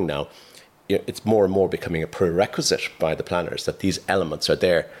is going now, it's more and more becoming a prerequisite by the planners that these elements are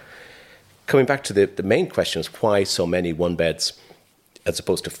there. Coming back to the main question is why so many one-beds as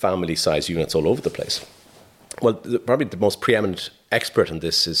opposed to family-sized units all over the place? Well, probably the most preeminent expert on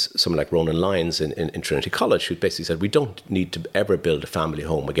this is someone like Ronan Lyons in Trinity College, who basically said we don't need to ever build a family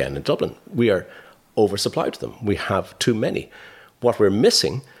home again in Dublin. We are oversupplied to them. We have too many. What we're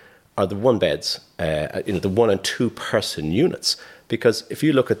missing are the one-beds, the 1- and 2-person units. Because if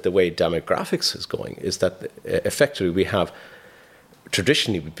you look at the way demographics is going, is that effectively we have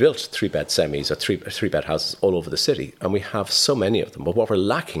traditionally we built 3-bed semis or three-bed houses all over the city, and we have so many of them. But what we're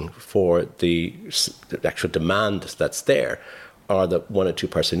lacking for the actual demand that's there are the 1- and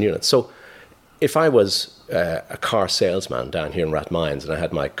 2-person units. So if I was a car salesman down here in Rathmines and I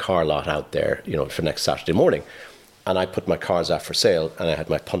had my car lot out there, for next Saturday morning, and I put my cars out for sale, and I had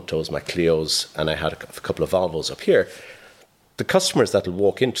my Puntos, my Clios, and I had a couple of Volvos up here, the customers that will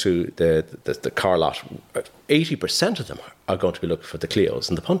walk into the car lot, 80% of them are going to be looking for the Clios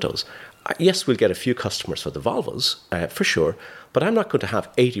and the Puntos. Yes, we'll get a few customers for the Volvos, for sure, but I'm not going to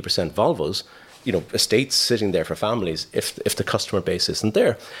have 80% Volvos, estates sitting there for families if the customer base isn't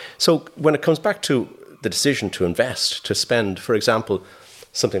there. So when it comes back to the decision to invest, to spend, for example,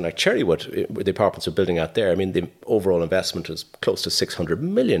 something like Cherrywood, the apartments we're building out there, I mean, the overall investment is close to 600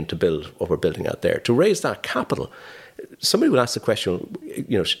 million to build what we're building out there. To raise that capital, somebody would ask the question,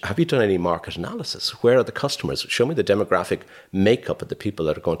 have you done any market analysis? Where are the customers? Show me the demographic makeup of the people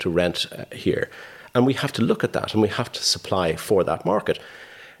that are going to rent here. And we have to look at that, and we have to supply for that market.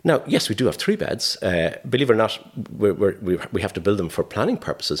 Now, yes, we do have 3 beds. Believe it or not, we have to build them for planning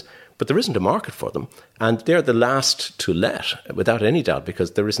purposes, but there isn't a market for them. And they're the last to let, without any doubt,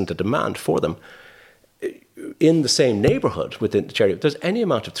 because there isn't a demand for them. In the same neighbourhood within the Cherry, there's any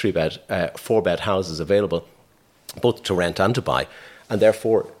amount of 3-bed, 4-bed houses available, both to rent and to buy. And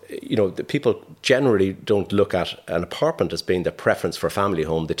therefore, the people generally don't look at an apartment as being their preference for a family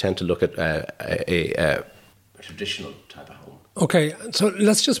home. They tend to look at a traditional type of home. Okay, so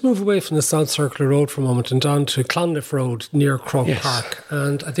let's just move away from the South Circular Road for a moment and down to Clonliffe Road near Croke Park.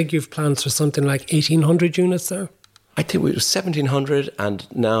 And I think you've plans for something like 1,800 units there? I think we were 1,700, and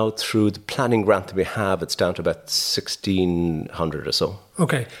now through the planning grant that we have, it's down to about 1,600 or so.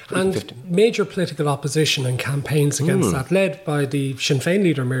 Okay, and 50. Major political opposition and campaigns against that, led by the Sinn Féin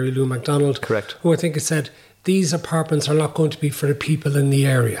leader, Mary Lou MacDonald. Correct. Who I think has said, these apartments are not going to be for the people in the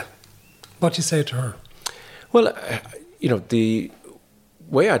area. What do you say to her? Well, the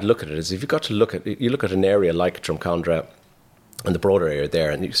way I'd look at it is, if you look at an area like Drumcondra and the broader area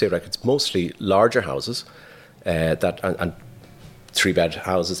there, and you say, right, it's mostly larger houses, and 3-bed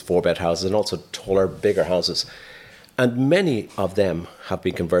houses, 4-bed houses, and also taller, bigger houses. And many of them have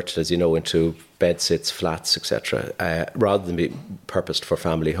been converted, as you know, into bed-sits, flats, etc., rather than be purposed for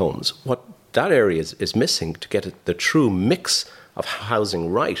family homes. What that area is missing to get the true mix of housing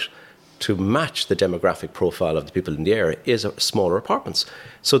right to match the demographic profile of the people in the area is smaller apartments.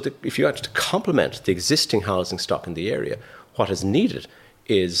 So if you had to complement the existing housing stock in the area, what is needed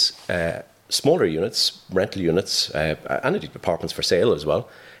is smaller units, rental units, and indeed apartments for sale as well,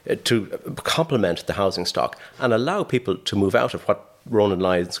 to complement the housing stock and allow people to move out of what Ronan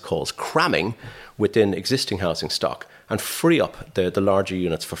Lyons calls cramming within existing housing stock and free up the larger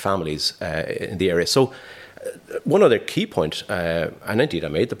units for families in the area. So one other key point, and indeed I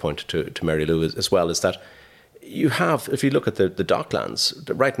made the point to Mary Lou as well, is that you have, if you look at the Docklands,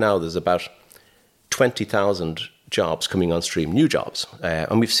 right now there's about 20,000 jobs coming on stream, new jobs,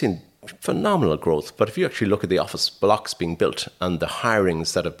 and we've seen phenomenal growth. But if you actually look at the office blocks being built and the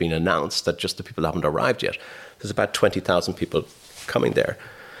hirings that have been announced, that just the people haven't arrived yet, there's about 20,000 people coming there.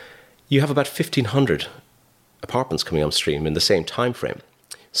 You have about 1,500 apartments coming on stream in the same time frame.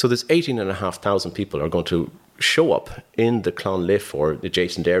 So there's 18,500 people are going to show up in the Clonliffe or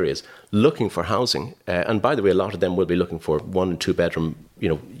adjacent areas looking for housing. And by the way, a lot of them will be looking for 1 and 2 bedroom,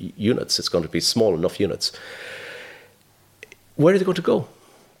 units. It's going to be small enough units. Where are they going to go?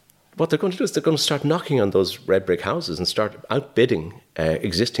 What they're going to do is they're going to start knocking on those red brick houses and start outbidding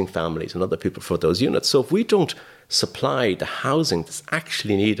existing families and other people for those units. So if we don't supply the housing that's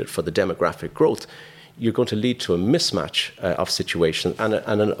actually needed for the demographic growth, you're going to lead to a mismatch of situation,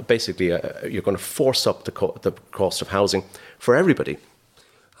 and basically you're going to force up the cost of housing for everybody.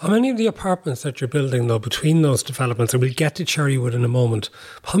 How many of the apartments that you're building, though, between those developments, and we'll get to Cherrywood in a moment,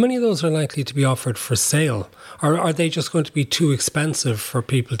 how many of those are likely to be offered for sale? Or are they just going to be too expensive for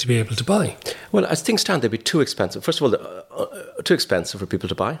people to be able to buy? Well, as things stand, they'd be too expensive. First of all, too expensive for people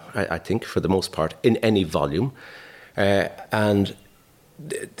to buy, I think, for the most part, in any volume. So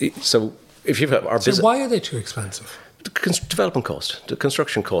if you've our business, so why are they too expensive? The development cost, the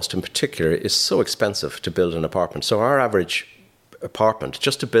construction cost in particular, is so expensive to build an apartment. So our average apartment,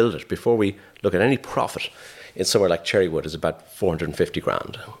 just to build it, before we look at any profit, in somewhere like Cherrywood, is about 450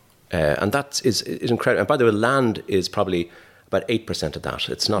 grand. And that is incredible. And by the way, land is probably about 8% of that.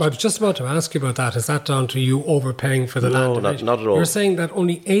 It's not. I was just about to ask you about that. Is that down to you overpaying for the land? No, not at all. You're saying that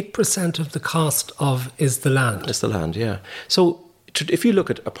only 8% of the cost is the land? It's the land, yeah. So if you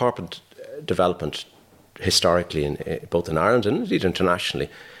look at apartment development historically, both in Ireland and indeed internationally,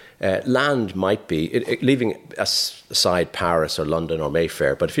 land might be, leaving aside Paris or London or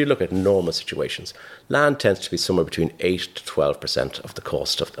Mayfair, but if you look at normal situations, land tends to be somewhere between 8 to 12% of the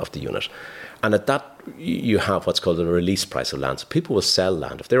cost of the unit. And at that, you have what's called the release price of land. So people will sell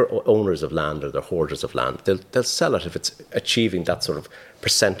land. If they're owners of land or they're hoarders of land, they'll sell it if it's achieving that sort of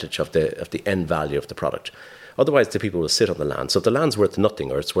percentage of the end value of the product. Otherwise, the people will sit on the land. So if the land's worth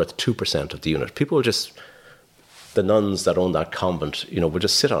nothing or it's worth 2% of the unit, people will just, the nuns that own that convent, will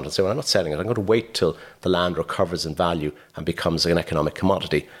just sit on it and say, well, I'm not selling it. I'm going to wait till the land recovers in value and becomes an economic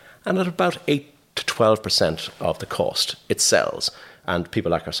commodity. And at about 8 to 12% of the cost, it sells. And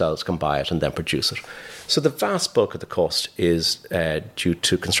people like ourselves can buy it and then produce it. So the vast bulk of the cost is due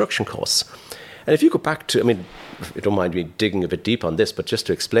to construction costs. And if you go back to, if you don't mind me digging a bit deep on this, but just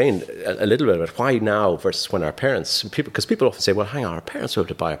to explain a little bit about why now versus when our parents, because people often say, well, hang on, our parents were able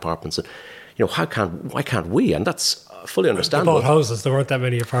to buy apartments, and why can't we? And that's fully understandable. They bought houses, there weren't that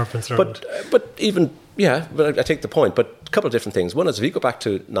many apartments around. But I take the point. But a couple of different things. One is, if you go back to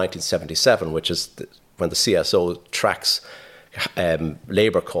 1977, which is when the CSO tracks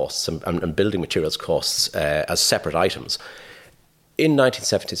labour costs and building materials costs as separate items. In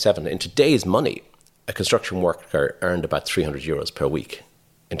 1977, in today's money, a construction worker earned about €300 per week.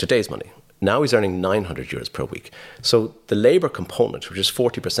 In today's money. Now he's earning €900 per week. So the labour component, which is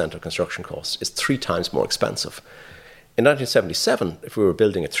 40% of construction costs, is 3 times more expensive. In 1977, if we were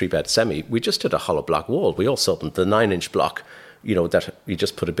building a 3-bed semi, we just did a hollow block wall. We all saw them, the 9-inch block, that you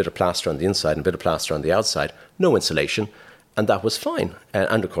just put a bit of plaster on the inside and a bit of plaster on the outside, no insulation, and that was fine.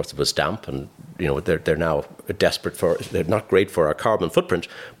 And of course it was damp, and they're now they're not great for our carbon footprint,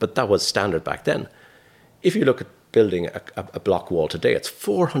 but that was standard back then. If you look at building a block wall today, it's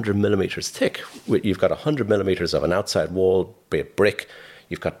 400 millimetres thick. You've got 100 millimetres of an outside wall, be it brick.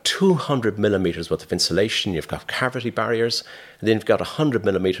 You've got 200 millimetres worth of insulation. You've got cavity barriers. And then you've got 100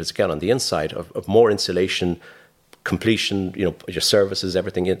 millimetres again on the inside of more insulation, completion, your services,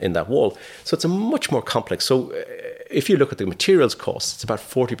 everything in that wall. So it's a much more complex. So if you look at the materials cost, it's about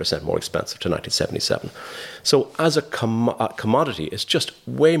 40% more expensive to 1977. So as a commodity, it's just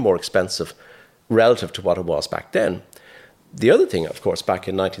way more expensive relative to what it was back then. The other thing, of course, back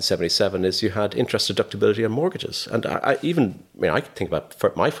in 1977 is you had interest deductibility on mortgages. And I think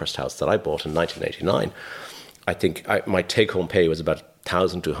about my first house that I bought in 1989. I think my take-home pay was about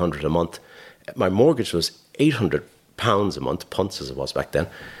 $1,200 a month. My mortgage was £800 a month, punts as it was back then.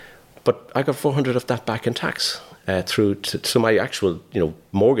 But I got 400 of that back in tax so my actual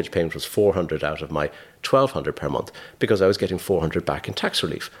mortgage payment was 400 out of my 1,200 per month because I was getting 400 back in tax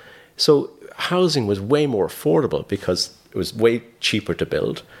relief. So housing was way more affordable because it was way cheaper to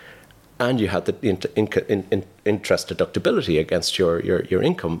build, and you had the interest deductibility against your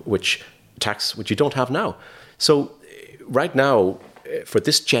income, which you don't have now. So right now, for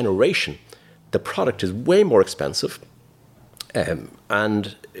this generation, the product is way more expensive,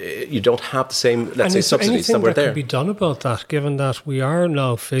 and you don't have the same, let's say, subsidies that were there. Could be done about that, given that we are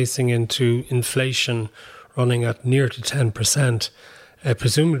now facing into inflation running at near to 10%?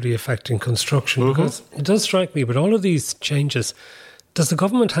 Presumably affecting construction, because it does strike me, with all of these changes, does the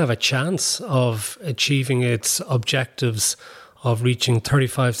government have a chance of achieving its objectives of reaching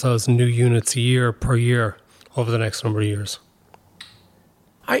 35,000 new units a year per year over the next number of years?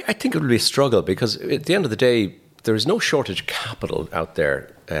 I think it will be a struggle, because at the end of the day, there is no shortage of capital out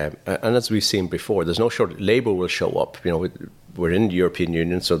there. And as we've seen before, there's no shortage. Labour will show up. We're in the European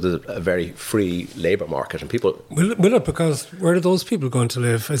Union, so there's a very free labour market, and people... Will it? Because where are those people going to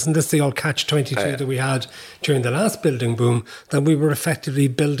live? Isn't this the old catch-22 that we had during the last building boom, that we were effectively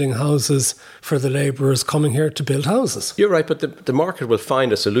building houses for the labourers coming here to build houses? You're right, but the market will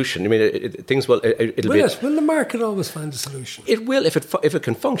find a solution. I mean, things will... Will the market always find a solution? It will, if it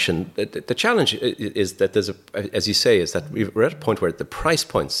can function. The challenge is that as you say, is that we're at a point where the price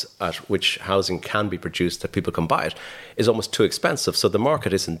points at which housing can be produced, that people can buy it, is almost too expensive, so the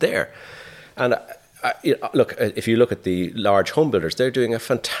market isn't there. And look, if you look at the large home builders, they're doing a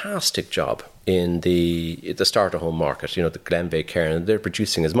fantastic job in the starter home market. The Glenveagh, Cairn, they're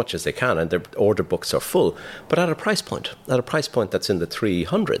producing as much as they can, and their order books are full, but at a price point that's in the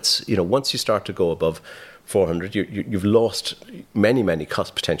 300s. Once you start to go above 400, you've lost many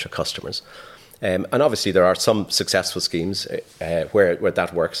potential customers. And obviously there are some successful schemes where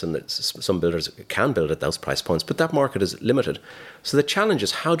that works, and some builders can build at those price points, but that market is limited. So the challenge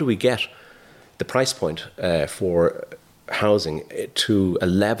is, how do we get the price point for housing to a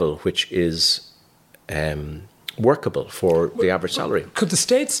level which is workable for the average salary? Could the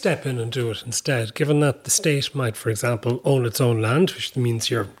state step in and do it instead, given that the state might, for example, own its own land, which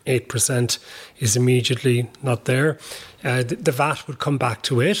means your 8% is immediately not there? The VAT would come back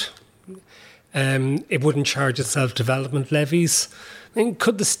to it. It wouldn't charge itself development levies. I mean,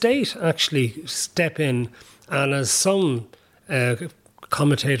 could the state actually step in, and as some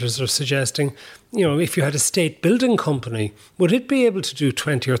commentators are suggesting, if you had a state building company, would it be able to do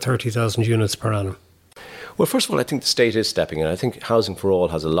 20 or 30,000 units per annum? Well, first of all, I think the state is stepping in. I think Housing for All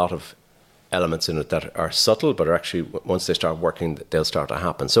has a lot of elements in it that are subtle, but are actually, once they start working, they'll start to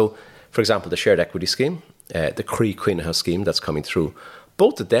happen. So, for example, the shared equity scheme, the Cree Queenhouse scheme that's coming through,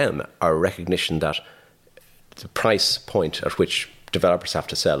 both of them are a recognition that the price point at which developers have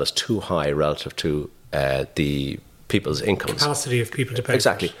to sell is too high relative to the people's incomes. Capacity of people to pay.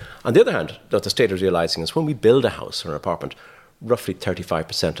 Exactly. For it. On the other hand, what the state is realising is when we build a house or an apartment, roughly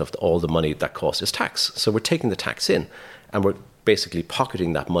 35% of all the money that costs is tax. So we're taking the tax in, and we're basically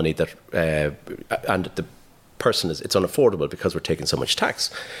pocketing that money that, and the person it's unaffordable because we're taking so much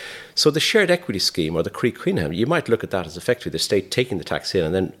tax. So the shared equity scheme, or the Cree Queenhouse, you might look at that as effectively the state taking the tax in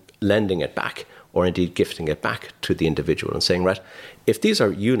and then lending it back, or indeed gifting it back to the individual and saying, right, if these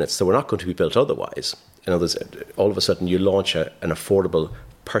are units that were not going to be built otherwise, In other words, all of a sudden you launch an affordable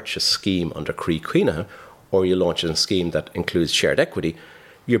purchase scheme under Croí Cuine, or you launch a scheme that includes shared equity,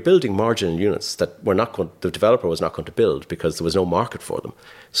 you're building marginal units that the developer was not going to build because there was no market for them.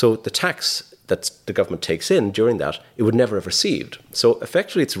 So the tax that the government takes in during that, it would never have received. So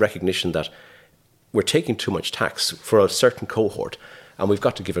effectively it's a recognition that we're taking too much tax for a certain cohort, and we've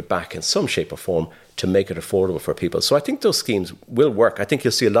got to give it back in some shape or form to make it affordable for people. So I think those schemes will work. I think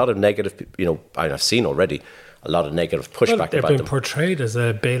you'll see a lot of negative, I've seen already a lot of negative pushback about them. They've been portrayed as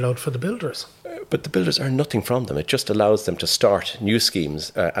a bailout for the builders. But the builders earn nothing from them. It just allows them to start new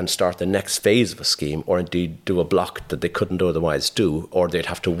schemes and start the next phase of a scheme, or indeed do a block that they couldn't otherwise do, or they'd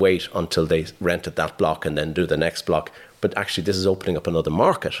have to wait until they rented that block and then do the next block. But actually this is opening up another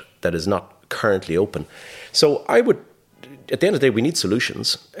market that is not currently open. So I would, at the end of the day, we need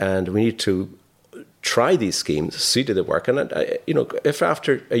solutions, and we need to try these schemes, see do they work. And, if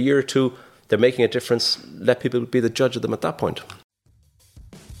after a year or two they're making a difference, let people be the judge of them at that point.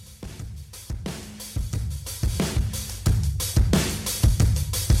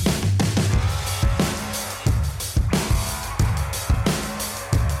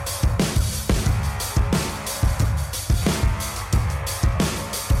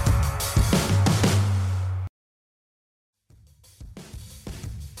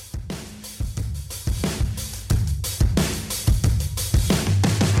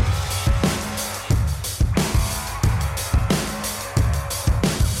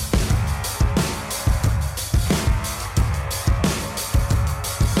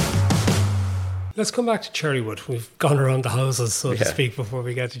 Let's come back to Cherrywood. We've gone around the houses, so to speak, before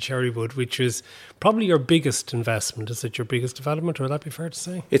we get to Cherrywood, which is probably your biggest investment. Is it your biggest development, or would that be fair to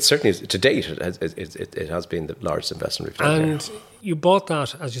say? It certainly is. To date, it has been the largest investment we've done. And you bought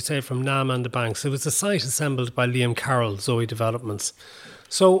that, as you say, from NAM and the banks. It was a site assembled by Liam Carroll, Zoe Developments.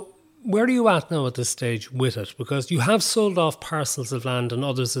 So where are you at now at this stage with it? Because you have sold off parcels of land and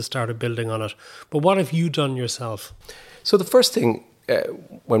others have started building on it. But what have you done yourself? So the first thing,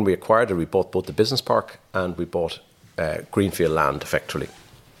 when we acquired it, we bought both the business park and we bought greenfield land, effectively.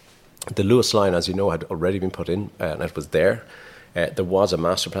 The Lewis line, as you know, had already been put in, and it was there. There was a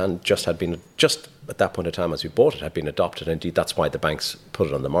master plan, just at that point in time as we bought it, had been adopted. Indeed, that's why the banks put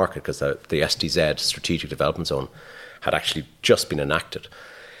it on the market, because the SDZ, Strategic Development Zone, had actually just been enacted.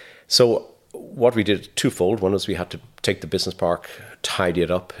 So what we did twofold. One was we had to take the business park, tidy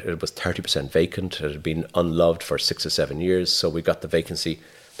it up. It was 30% vacant. It had been unloved for 6 or 7 years. So we got the vacancy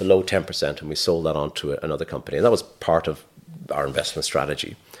below 10% and we sold that on to another company. And that was part of our investment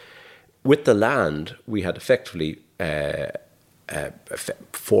strategy. With the land, we had effectively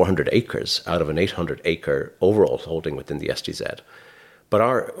 400 acres out of an 800 acre overall holding within the SDZ. But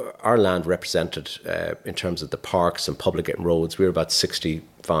our land represented, in terms of the parks and public and roads, we were about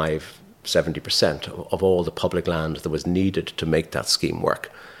 65-70% of all the public land that was needed to make that scheme work.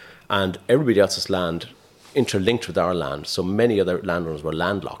 And everybody else's land interlinked with our land, so many other landowners were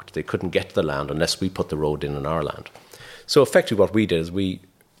landlocked. They couldn't get to the land unless we put the road in on our land. So effectively what we did is we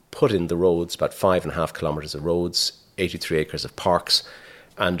put in the roads, about 5.5 kilometres of roads, 83 acres of parks,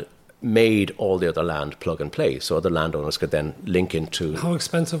 and made all the other land plug and play, so other landowners could then link into... How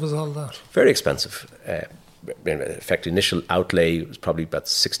expensive was all that? Very expensive. In fact, initial outlay was probably about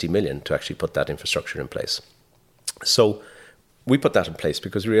 60 million to actually put that infrastructure in place. So we put that in place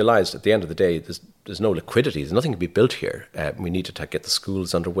because we realised at the end of the day, there's no liquidity, there's nothing to be built here. We needed to get the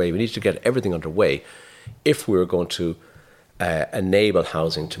schools underway, we needed to get everything underway if we were going to enable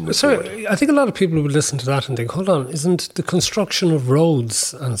housing to move forward. I think a lot of people would listen to that and think, hold on, isn't the construction of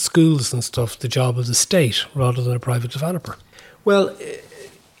roads and schools and stuff the job of the state rather than a private developer? Well,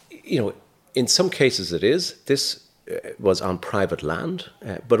 in some cases it is. This was on private land,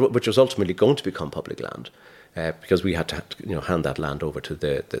 but which was ultimately going to become public land, because we had to hand that land over to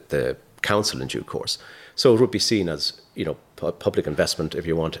the council in due course. So it would be seen as public investment, if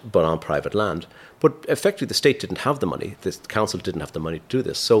you want, but on private land. But effectively the state didn't have the money, the council didn't have the money to do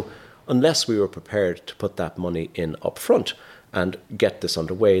this. So unless we were prepared to put that money in up front and get this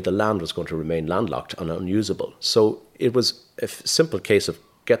underway, the land was going to remain landlocked and unusable. So it was a simple case of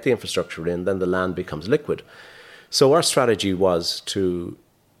get the infrastructure in, then the land becomes liquid. So our strategy was to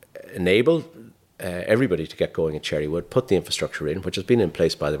enable everybody to get going at Cherrywood, put the infrastructure in, which has been in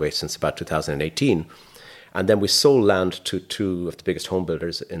place, by the way, since about 2018. And then we sold land to two of the biggest home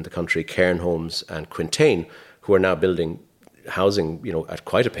builders in the country, Cairn Homes and Quintain, who are now building housing, at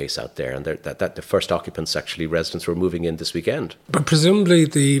quite a pace out there. And that the first occupants, actually residents, were moving in this weekend. But presumably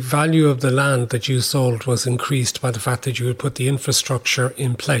the value of the land that you sold was increased by the fact that you had put the infrastructure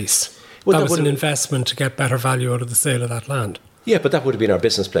in place. Well, that was an investment to get better value out of the sale of that land. Yeah, but that would have been our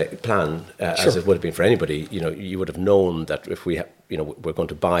business plan, as it would have been for anybody. You would have known that if we're going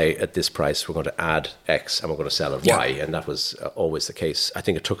to buy at this price, we're going to add X and we're going to sell at Y, and that was always the case. I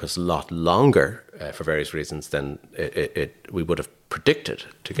think it took us a lot longer for various reasons than we would have predicted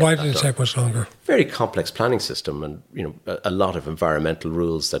to get. Why did it take much longer? Very complex planning system, and a lot of environmental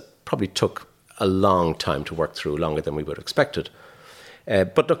rules that probably took a long time to work through, longer than we would have expected.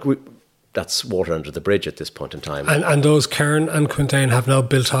 But look, that's water under the bridge at this point in time. And those Cairn and Quintain have now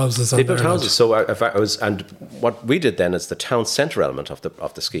built houses. They built houses. So and what we did then is the town centre element of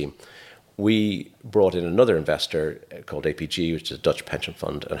the scheme. We brought in another investor called APG, which is a Dutch pension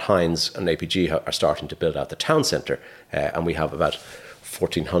fund, and Hines and APG are starting to build out the town centre, and we have about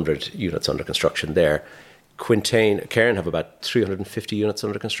 1,400 units under construction there. Cairn have about 350 units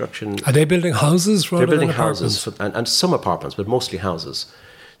under construction. Are they building houses rather than apartments? They're building houses and some apartments, but mostly houses.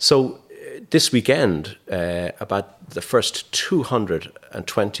 So this weekend, about the first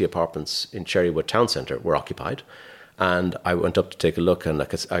 220 apartments in Cherrywood Town Centre were occupied. And I went up to take a look, and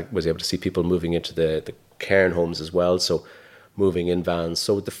I was able to see people moving into the Cairn homes as well, so moving in vans.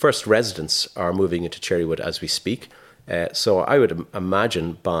 So the first residents are moving into Cherrywood as we speak. So I would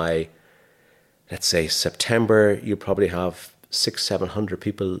imagine by, let's say, September, you probably have 600-700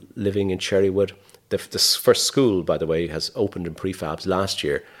 people living in Cherrywood. The first school, by the way, has opened in prefabs last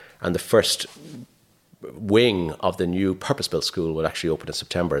year, and the first wing of the new purpose-built school will actually open in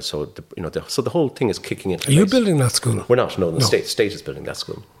September. So the whole thing is kicking into place. Are you building that school? We're not. No, the state is building that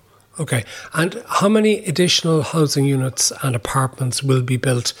school. Okay. And how many additional housing units and apartments will be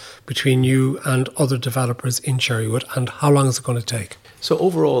built between you and other developers in Cherrywood, and how long is it going to take? So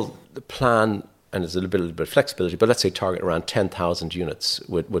overall, the plan, and there's a little bit of flexibility, but let's say target around 10,000 units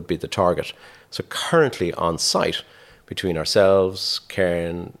would be the target. So currently on site, between ourselves,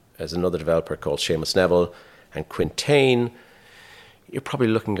 Cairn, as another developer called Seamus Neville, and Quintain, you're probably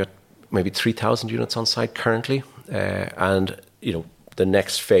looking at maybe 3,000 units on site currently. And the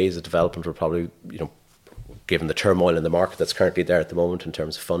next phase of development will probably, given the turmoil in the market that's currently there at the moment in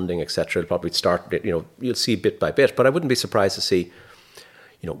terms of funding, etc., it'll probably start, you'll see bit by bit. But I wouldn't be surprised to see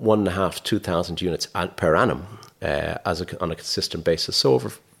 1,500-2,000 units per annum on a consistent basis. So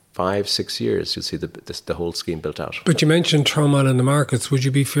over 5-6 years, you'll see the whole scheme built out. But you mentioned turmoil in the markets. Would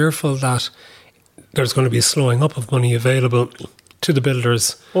you be fearful that there's going to be a slowing up of money available to the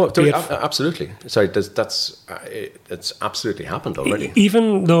builders? Oh, absolutely. Sorry, it's absolutely happened already.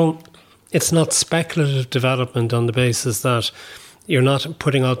 Even though it's not speculative development on the basis that you're not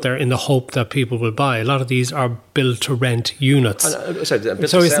putting out there in the hope that people will buy. A lot of these are build-to-rent units.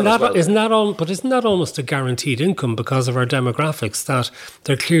 So isn't that almost a guaranteed income because of our demographics, that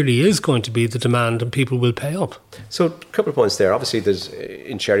there clearly is going to be the demand and people will pay up? So a couple of points there. Obviously, there's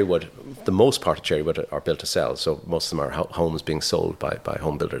in Cherrywood, the most part of Cherrywood are built to sell. So most of them are homes being sold by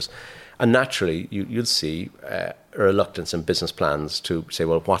home builders. And naturally, you'll see a reluctance in business plans to say,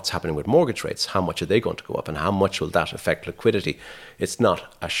 well, what's happening with mortgage rates? How much are they going to go up? And how much will that affect liquidity? It's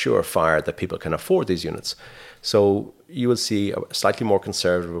not a surefire that people can afford these units. So you will see a slightly more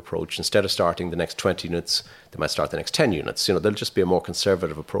conservative approach. Instead of starting the next 20 units, they might start the next 10 units. There'll just be a more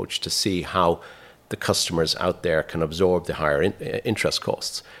conservative approach to see how the customers out there can absorb the higher interest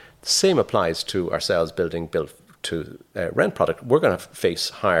costs. The same applies to ourselves building built-to-rent product. We're going to face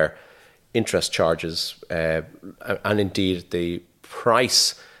higher interest charges, and indeed the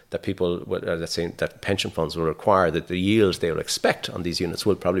price that people, let's say that pension funds will require, that the yields they will expect on these units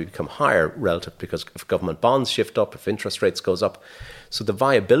will probably become higher relative, because if government bonds shift up, if interest rates goes up, so the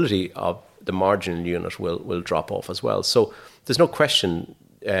viability of the marginal unit will drop off as well. So there's no question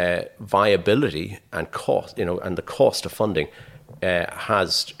viability and cost, and the cost of funding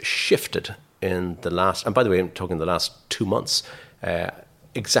has shifted in the last, and by the way, I'm talking the last 2 months.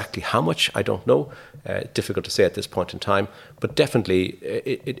 Exactly how much, I don't know. Difficult to say at this point in time, but definitely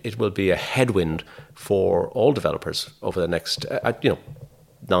it will be a headwind for all developers over the next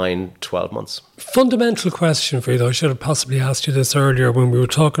 9-12 months. Fundamental question for you, though. I should have possibly asked you this earlier when we were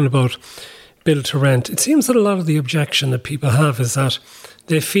talking about build to rent. It seems that a lot of the objection that people have is that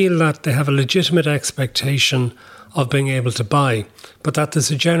they feel that they have a legitimate expectation of being able to buy, but that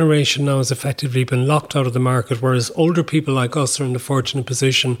there's a generation now has effectively been locked out of the market, whereas older people like us are in the fortunate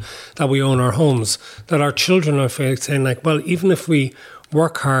position that we own our homes, that our children are saying, like, well, even if we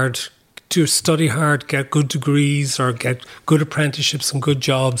work hard, to study hard, get good degrees or get good apprenticeships and good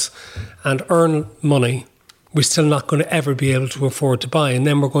jobs and earn money, we're still not going to ever be able to afford to buy, and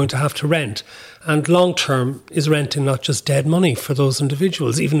then we're going to have to rent. And long term, is renting not just dead money for those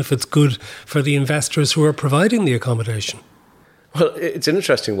individuals, even if it's good for the investors who are providing the accommodation? Well, it's an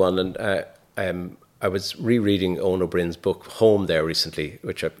interesting one, and I was rereading Owen O'Brien's book Home there recently,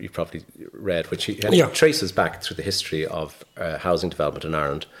 which you probably read, which he traces back through the history of housing development in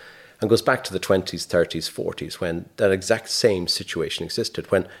Ireland and goes back to the 20s, 30s, 40s, when that exact same situation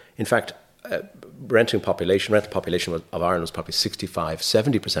existed, when, in fact, rental population of Ireland was probably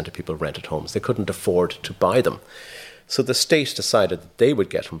 65-70% of people rented homes. They couldn't afford to buy them. So the state decided that they would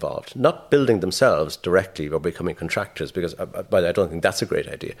get involved, not building themselves directly or becoming contractors, because I don't think that's a great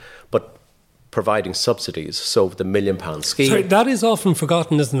idea, but providing subsidies. So the £1 million scheme. Sorry, that is often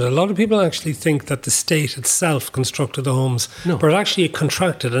forgotten, isn't it? A lot of people actually think that the state itself constructed the homes, but actually it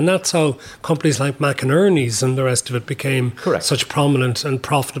contracted, and that's how companies like McInerney's and the rest of it became such prominent and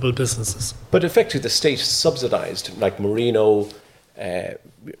profitable businesses. But effectively the state subsidised, like Marino,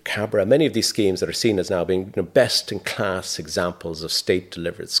 Cabra, many of these schemes that are seen as now being best-in-class examples of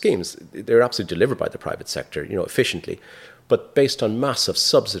state-delivered schemes. They're absolutely delivered by the private sector, efficiently, but based on massive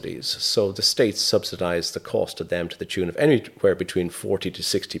subsidies. So the state subsidised the cost of them to the tune of anywhere between 40 to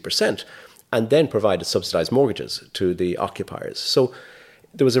 60%, and then provided subsidised mortgages to the occupiers. So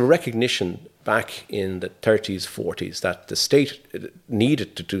there was a recognition back in the 30s, 40s that the state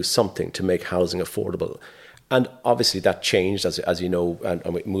needed to do something to make housing affordable. And obviously that changed, as you know,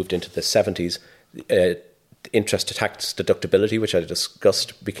 and we moved into the 70s. Interest tax deductibility, which I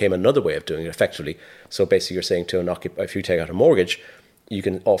discussed, became another way of doing it effectively. So basically you're saying to an occupier, if you take out a mortgage, you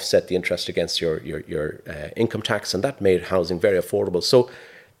can offset the interest against your income tax, and that made housing very affordable. So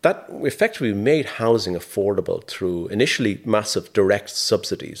that effectively made housing affordable through initially massive direct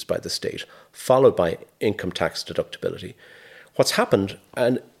subsidies by the state, followed by income tax deductibility. What's happened,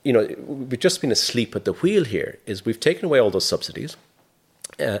 and we've just been asleep at the wheel here, is we've taken away all those subsidies,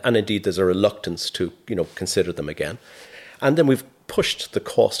 and indeed there's a reluctance to consider them again, and then we've pushed the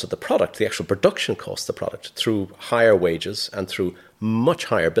cost of the product, the actual production cost of the product, through higher wages and through much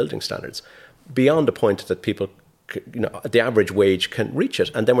higher building standards, beyond the point that people, the average wage can reach it.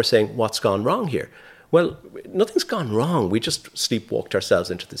 And then we're saying, what's gone wrong here? Well, nothing's gone wrong. We just sleepwalked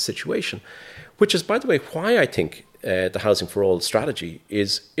ourselves into this situation, which is, by the way, why I think the Housing for All strategy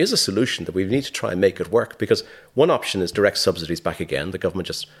is a solution that we need to try and make it work. Because one option is direct subsidies back again. The government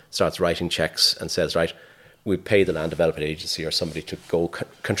just starts writing checks and says, right, we pay the Land Development Agency or somebody to go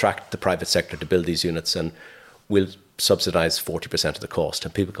contract the private sector to build these units, and we'll subsidise 40% of the cost,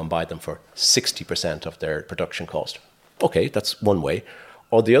 and people can buy them for 60% of their production cost. Okay, that's one way.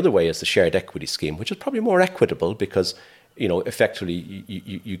 Or the other way is the shared equity scheme, which is probably more equitable because, effectively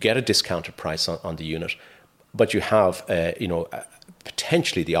you get a discounted price on the unit, but you have,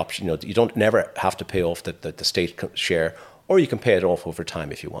 potentially the option, you don't never have to pay off the state share, or you can pay it off over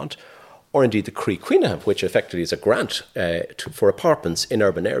time if you want. Or indeed the Cree Cuineadh, which effectively is a grant for apartments in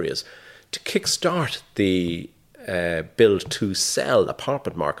urban areas to kickstart the build-to-sell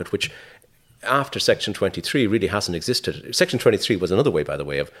apartment market, which after Section 23 really hasn't existed. Section 23 was another way, by the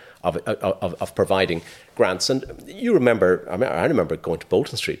way, of providing grants. And you remember, I remember going to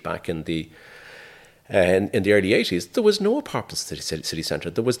Bolton Street back in the early 80s. There was no apartments in the city centre.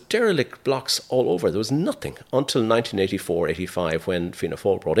 There was derelict blocks all over. There was nothing until 1984-85 when Fianna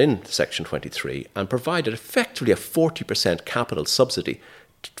Fáil brought in Section 23 and provided effectively a 40% capital subsidy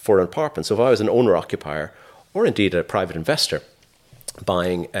for an apartment. So if I was an owner-occupier or indeed a private investor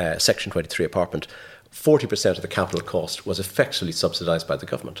buying a Section 23 apartment, 40% of the capital cost was effectively subsidised by the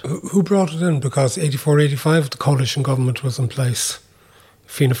government. Who brought it in? Because 84-85, the coalition government was in place.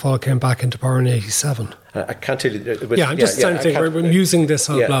 Fianna Fáil came back into power in 87. I can't tell you. I'm just trying to think. We're musing this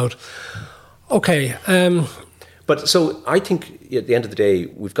out loud. Okay. But so I think at the end of the day,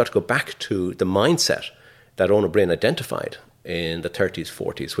 we've got to go back to the mindset that Owen O'Brien identified in the 30s,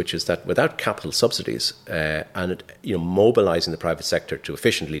 40s, which is that without capital subsidies and mobilising the private sector to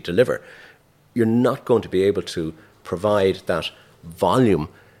efficiently deliver, you're not going to be able to provide that volume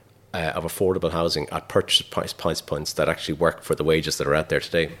of affordable housing at purchase price points that actually work for the wages that are out there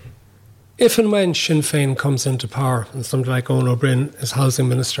today. If and when Sinn Féin comes into power and somebody like Owen O'Brien is housing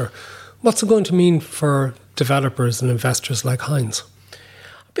minister, what's it going to mean for developers and investors like Hines?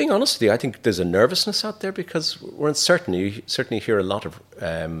 Being honest with you, I think there's a nervousness out there because we're uncertain. You certainly hear a lot of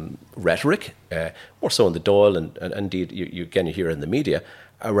rhetoric, more so in the Dáil and indeed you hear in the media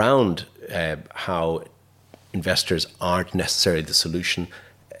around how investors aren't necessarily the solution.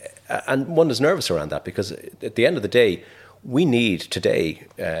 And one is nervous around that because at the end of the day, we need today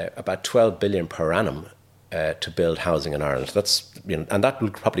about 12 billion per annum to build housing in Ireland. That's and that will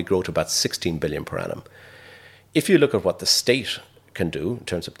probably grow to about 16 billion per annum. If you look at what the state can do in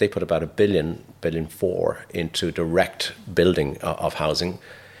terms of, they put about $1 billion into direct building of housing.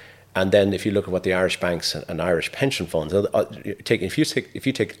 And then if you look at what the Irish banks and Irish pension funds, if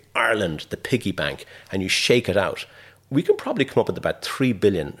you take Ireland, the piggy bank, and you shake it out, we can probably come up with about 3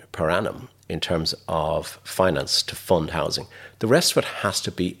 billion per annum in terms of finance to fund housing. The rest of it has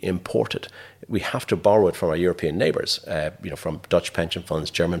to be imported. We have to borrow it from our European neighbours, from Dutch pension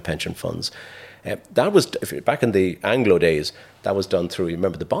funds, German pension funds. That was, back in the Anglo days, that was done through, you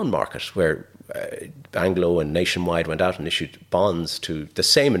remember the bond market, where Anglo and Nationwide went out and issued bonds to the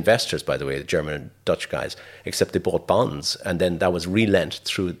same investors, by the way, the German and Dutch guys, except they bought bonds, and then that was relent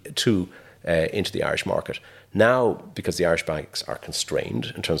through into the Irish market. Now, because the Irish banks are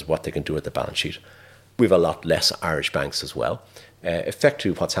constrained in terms of what they can do with the balance sheet, we have a lot less Irish banks as well.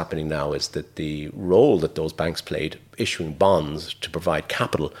 Effectively, what's happening now is that the role that those banks played, issuing bonds to provide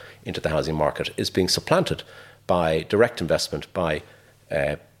capital into the housing market, is being supplanted by direct investment by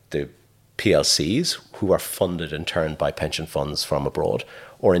the PLCs, who are funded in turn by pension funds from abroad,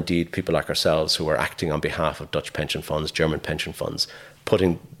 or indeed people like ourselves who are acting on behalf of Dutch pension funds, German pension funds,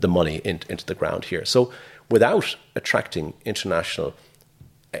 putting the money into the ground here. So without attracting international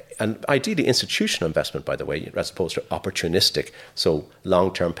and ideally institutional investment, by the way, as opposed to opportunistic, so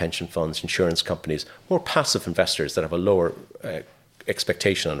long-term pension funds, insurance companies, more passive investors that have a lower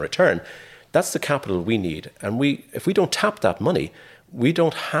expectation on return, that's the capital we need. And if we don't tap that money, we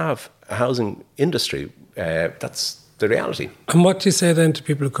don't have a housing industry. That's the reality. And what do you say then to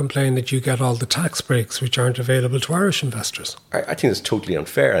people who complain that you get all the tax breaks which aren't available to Irish investors? I think it's totally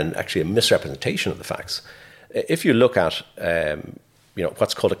unfair and actually a misrepresentation of the facts. If you look at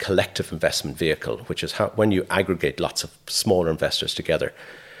what's called a collective investment vehicle, which is when you aggregate lots of smaller investors together,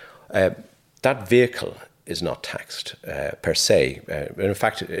 that vehicle is not taxed per se. In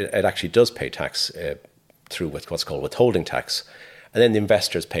fact, it actually does pay tax through what's called withholding tax, and then the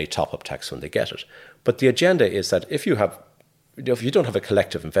investors pay top-up tax when they get it. But the agenda is that if you don't have a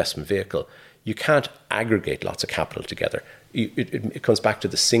collective investment vehicle, you can't aggregate lots of capital together. It comes back to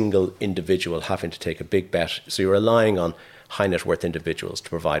the single individual having to take a big bet. So you're relying on high net worth individuals to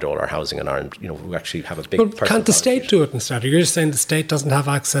provide all our housing in Ireland, who actually have a big... But can't the state do it instead? You're just saying the state doesn't have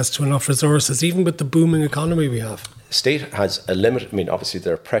access to enough resources, even with the booming economy we have. The state has a limit. Obviously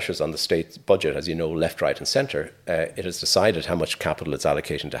there are pressures on the state's budget, as you know, left, right and centre. It has decided how much capital it's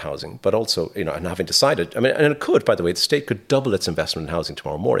allocating to housing, but also, and having decided, and it could, by the way, the state could double its investment in housing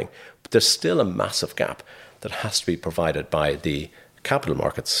tomorrow morning, but there's still a massive gap that has to be provided by the capital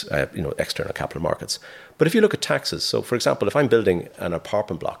markets, external capital markets. But if you look at taxes, so for example, if I'm building an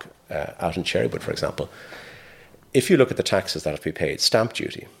apartment block out in Cherrywood, for example, if you look at the taxes that have to be paid, stamp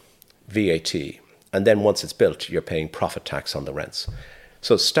duty, VAT, and then once it's built, you're paying profit tax on the rents.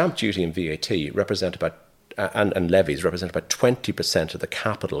 So stamp duty and VAT represent about, and levies represent about 20% of the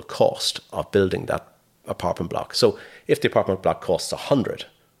capital cost of building that apartment block. So if the apartment block costs 100,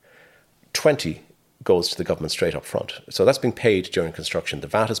 20 goes to the government straight up front. So that's being paid during construction. The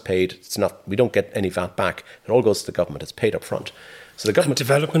VAT is paid. We don't get any VAT back. It all goes to the government. It's paid up front. So the government... And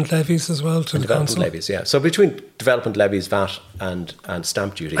development levies as well to the development council? Levies, yeah. So between development levies, VAT and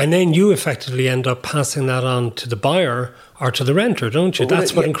stamp duty. And then you effectively end up passing that on to the buyer or to the renter, don't you?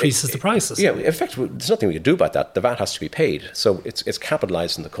 That's what increases the prices. Yeah, in fact, there's nothing we can do about that. The VAT has to be paid. So it's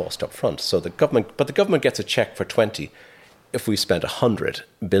capitalising the cost up front. So the government gets a cheque for 20 if we spent 100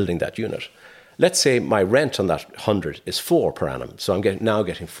 building that unit. Let's say my rent on that 100 is 4 per annum. So I'm now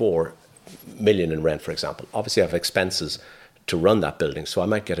getting 4 million in rent, for example. Obviously, I have expenses to run that building, so I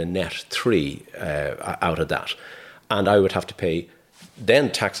might get a net 3 out of that. And I would have to pay,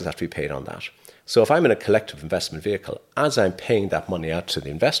 then taxes have to be paid on that. So if I'm in a collective investment vehicle, as I'm paying that money out to the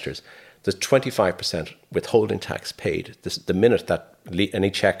investors, there's 25% withholding tax paid the minute that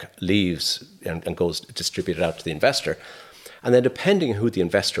any cheque leaves and goes distributed out to the investor. And then depending on who the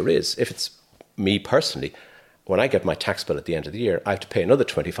investor is, if it's me personally, when I get my tax bill at the end of the year, I have to pay another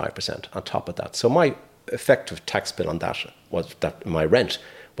 25% on top of that. So my effective tax bill on that was that my rent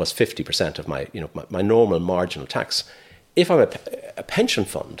was 50% of my normal marginal tax. If I'm a pension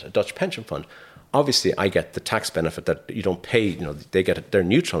fund, a Dutch pension fund, obviously I get the tax benefit that you don't pay. They're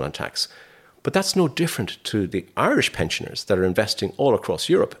neutral on tax. But that's no different to the Irish pensioners that are investing all across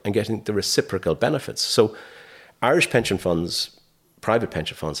Europe and getting the reciprocal benefits. So Irish pension funds, private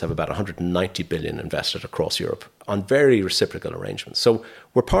pension funds, have about 190 billion invested across Europe on very reciprocal arrangements. So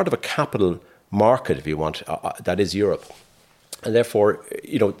we're part of a capital market, if you want, that is Europe. And therefore,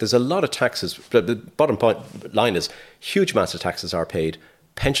 there's a lot of taxes. The bottom line is huge amounts of taxes are paid.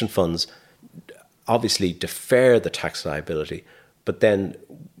 Pension funds obviously defer the tax liability, but then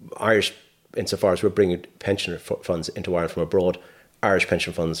Irish, insofar as we're bringing pension funds into Ireland from abroad, Irish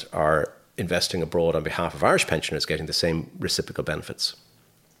pension funds are investing abroad on behalf of Irish pensioners getting the same reciprocal benefits.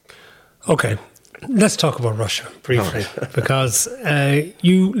 Okay, let's talk about Russia briefly, because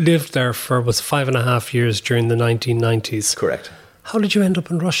you lived there for, was 5.5 years during the 1990s. Correct. How did you end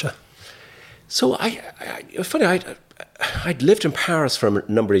up in Russia? So I'd lived in Paris for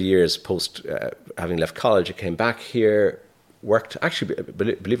a number of years post having left college. I came back here, worked, actually,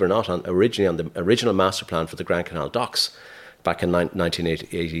 believe it or not, originally on the original master plan for the Grand Canal docks back in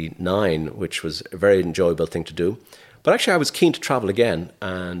 1989, which was a very enjoyable thing to do. But actually, I was keen to travel again.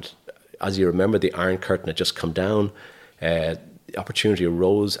 And as you remember, the Iron Curtain had just come down. The opportunity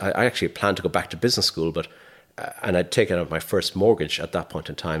arose. I actually planned to go back to business school, and I'd taken out my first mortgage at that point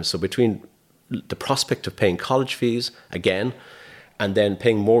in time. So between the prospect of paying college fees again, and then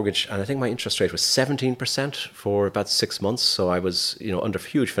paying mortgage, and I think my interest rate was 17% for about 6 months. So I was, under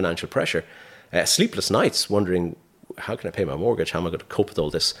huge financial pressure, sleepless nights, wondering how can I pay my mortgage? How am I going to cope with all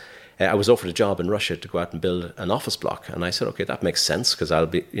this? I was offered a job in Russia to go out and build an office block, and I said, okay, that makes sense because I'll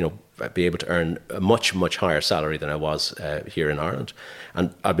be able to earn a much, much higher salary than I was here in Ireland,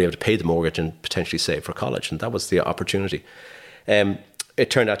 and I'll be able to pay the mortgage and potentially save for college, and that was the opportunity. It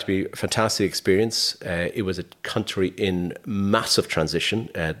turned out to be a fantastic experience. It was a country in massive transition.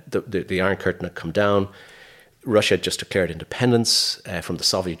 The Iron Curtain had come down. Russia had just declared independence from the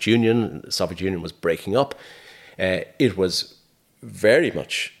Soviet Union. The Soviet Union was breaking up. It was very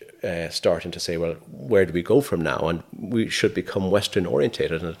much starting to say, well, where do we go from now? And we should become Western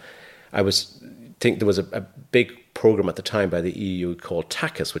orientated. And I think there was a big program at the time by the EU called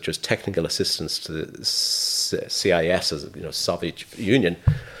TACIS, which was Technical Assistance to the CIS, as Soviet Union.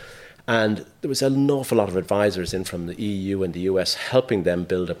 And there was an awful lot of advisors in from the EU and the US helping them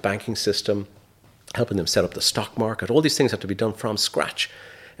build a banking system, helping them set up the stock market. All these things had to be done from scratch.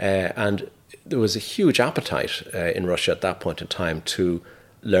 And there was a huge appetite in Russia at that point in time to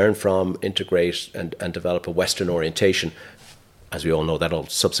learn from, integrate, and develop a Western orientation. As we all know, that all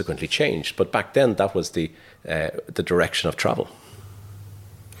subsequently changed. But back then, that was the direction of travel.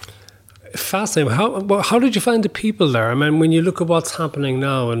 Fascinating. How did you find the people there? I mean, when you look at what's happening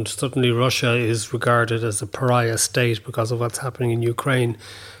now, and suddenly Russia is regarded as a pariah state because of what's happening in Ukraine,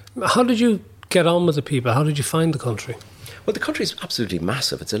 how did you get on with the people? How did you find the country? Well, the country is absolutely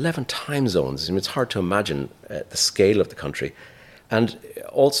massive. It's 11 time zones. I mean, it's hard to imagine the scale of the country. And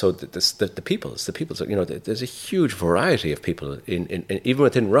also the peoples. There's a huge variety of people, in even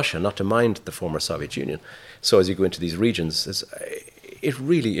within Russia, not to mind the former Soviet Union. So as you go into these regions, it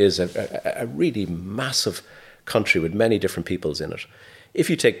really is a really massive country with many different peoples in it. If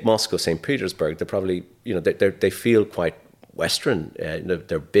you take Moscow, St. Petersburg, they're probably, they feel quite Western.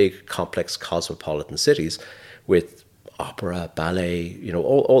 They're big, complex, cosmopolitan cities with opera, ballet,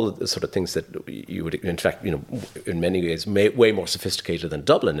 all the sort of things that you would, in fact, in many ways, way more sophisticated than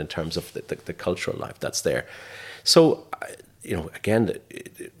Dublin in terms of the cultural life that's there. So, again,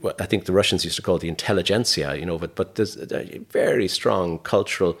 I think the Russians used to call it the intelligentsia, but there's a very strong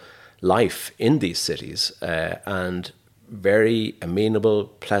cultural life in these cities and very amenable,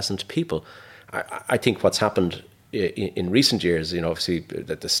 pleasant people. I think what's happened in recent years, obviously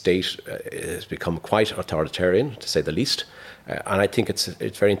that the state has become quite authoritarian, to say the least, and I think it's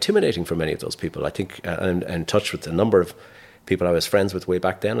very intimidating for many of those people. I think I'm in touch with a number of people I was friends with way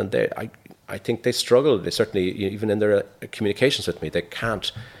back then, and I think they struggle. They certainly, even in their communications with me, they can't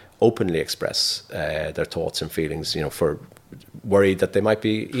openly express their thoughts and feelings, for worried that they might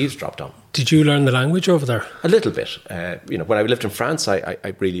be eavesdropped on. Did you learn the language over there? A little bit. When I lived in France,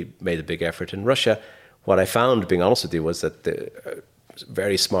 I really made a big effort. In Russia, what I found, being honest with you, was that the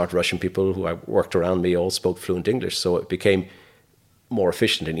very smart Russian people who I worked around me all spoke fluent English. So it became more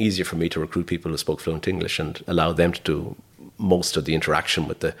efficient and easier for me to recruit people who spoke fluent English and allow them to do most of the interaction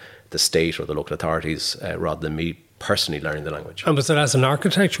with the state or the local authorities rather than me personally learning the language. And was it as an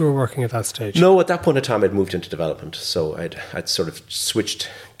architect you were working at that stage? No, at that point in time I'd moved into development. So I'd sort of switched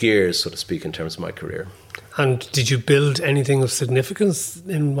gears, so to speak, in terms of my career. And did you build anything of significance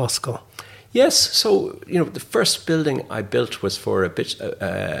in Moscow? Yes, so the first building I built was for a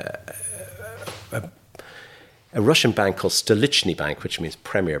Russian bank called Stolichny Bank, which means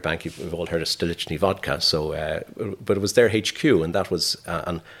Premier Bank. We've all heard of Stolichny Vodka. So, but it was their HQ, and that was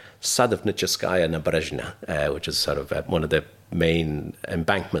on Sadovnicheskaya Naberezhnya, which is sort of one of the main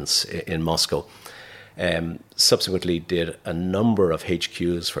embankments in Moscow. Subsequently, did a number of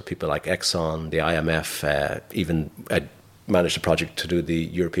HQs for people like Exxon, the IMF, even managed a project to do the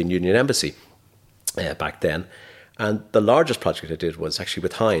European Union Embassy back then. And the largest project I did was actually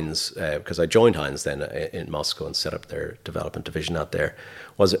with Hines, because I joined Hines then in Moscow and set up their development division out there,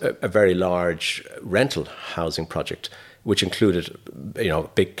 was a very large rental housing project, which included, a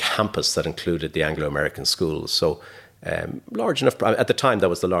big campus that included the Anglo-American schools. So large enough. At the time, that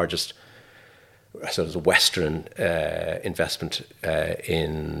was the largest sort of Western investment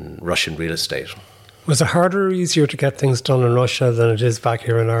in Russian real estate. Was it harder or easier to get things done in Russia than it is back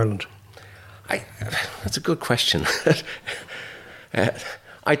here in Ireland? That's a good question.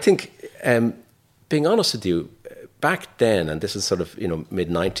 I think, being honest with you, back then, and this is sort of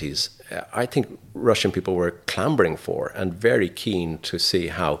mid-90s, I think Russian people were clambering for and very keen to see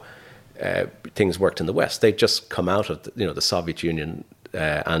how things worked in the West. They'd just come out of the Soviet Union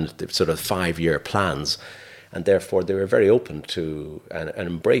and the sort of 5-year plans, and therefore they were very open to and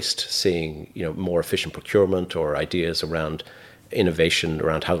embraced seeing more efficient procurement or ideas around innovation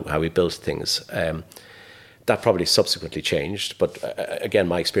around how we build things. That probably subsequently changed, but again,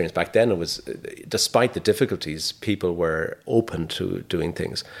 my experience back then, it was, despite the difficulties, people were open to doing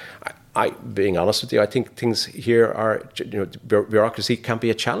things. Being honest with you, I think things here are, bureaucracy can be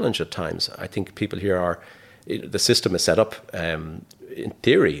a challenge at times. I think people here the system is set up in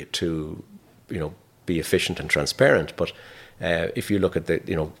theory to, be efficient and transparent. But if you look at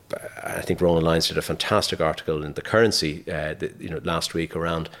I think Ronan Lyons did a fantastic article in The Currency, last week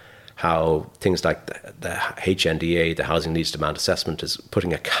around how things like the HNDA, the Housing Needs Demand Assessment, is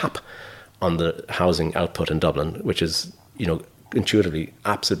putting a cap on the housing output in Dublin, which is, intuitively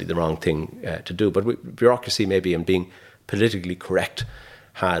absolutely the wrong thing to do. But bureaucracy, maybe in being politically correct,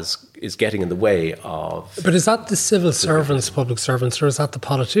 is getting in the way of... But is that the civil servants, public servants, or is that the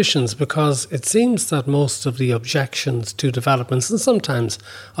politicians? Because it seems that most of the objections to developments, and sometimes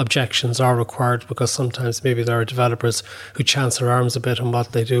objections are required because sometimes maybe there are developers who chance their arms a bit on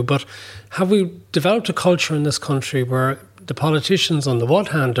what they do. But have we developed a culture in this country where the politicians on the one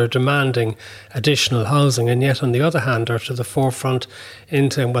hand are demanding additional housing, and yet on the other hand are to the forefront in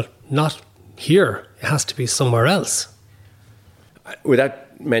saying, well, not here, it has to be somewhere else?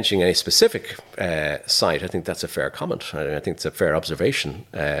 Without mentioning any specific site, I think that's a fair comment. I think it's a fair observation,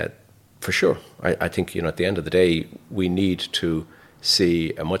 for sure. I think, at the end of the day, we need to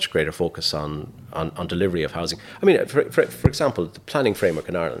see a much greater focus on delivery of housing. I mean, for example, the planning framework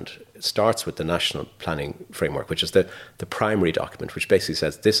in Ireland starts with the National Planning Framework, which is the primary document, which basically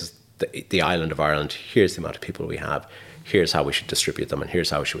says this is the island of Ireland, here's the amount of people we have, here's how we should distribute them, and here's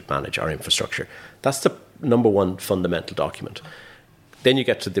how we should manage our infrastructure. That's the number one fundamental document. Then you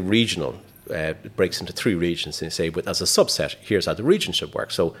get to the regional, it breaks into 3 regions, and you say, but as a subset, here's how the region should work.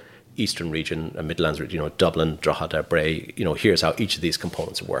 So Eastern region, Midlands, Dublin, Drogheda, Bray, here's how each of these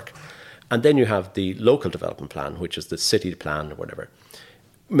components work. And then you have the local development plan, which is the city plan or whatever.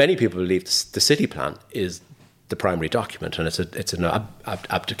 Many people believe the city plan is the primary document, and it's an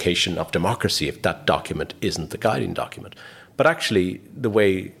abdication of democracy if that document isn't the guiding document. But actually, the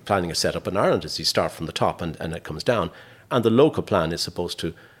way planning is set up in Ireland is you start from the top and it comes down. And the local plan is supposed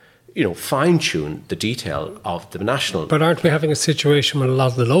to, fine-tune the detail of the national. But aren't we having a situation where a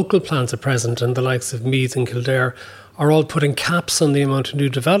lot of the local plans are present, and the likes of Meath and Kildare are all putting caps on the amount of new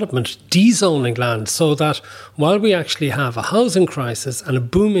development, dezoning land, so that while we actually have a housing crisis and a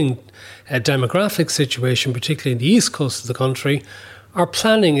booming demographic situation, particularly in the east coast of the country, our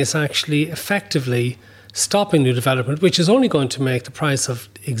planning is actually effectively stopping new development, which is only going to make the price of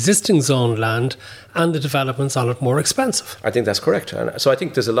existing zoned land and the developments on it more expensive. I think that's correct. And so I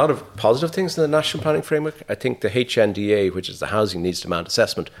think there's a lot of positive things in the National Planning Framework. I think the HNDA, which is the Housing Needs Demand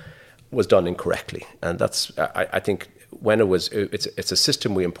Assessment, was done incorrectly. And that's, I think, when it's a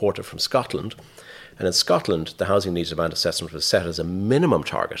system we imported from Scotland. And in Scotland, the Housing Needs Demand Assessment was set as a minimum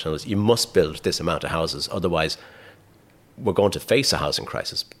target. And you must build this amount of houses, otherwise we're going to face a housing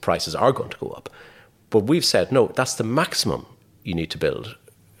crisis. Prices are going to go up. But we've said, no, that's the maximum you need to build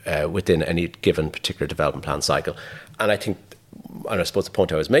within any given particular development plan cycle. And I think, and I suppose the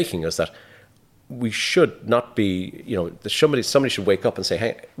point I was making is that we should not be, somebody should wake up and say,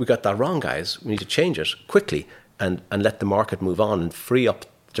 hey, we got that wrong, guys. We need to change it quickly and let the market move on and free up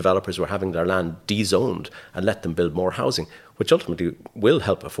developers who are having their land dezoned and let them build more housing, which ultimately will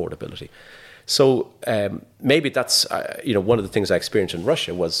help affordability. So maybe that's, one of the things I experienced in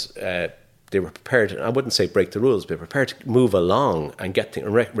Russia was they were prepared, I wouldn't say break the rules, but prepared to move along and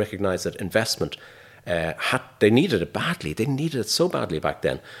recognize that investment, they needed it badly. They needed it so badly back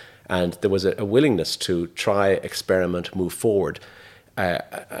then. And there was a willingness to try, experiment, move forward.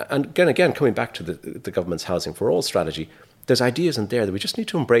 And again, coming back to the government's Housing for All strategy, there's ideas in there that we just need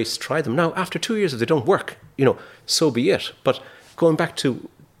to embrace, try them. Now, after 2 years, if they don't work, so be it. But going back to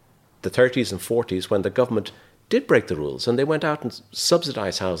the 30s and 40s, when the government did break the rules and they went out and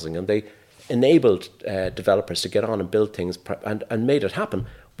subsidized housing and they enabled developers to get on and build things and made it happen,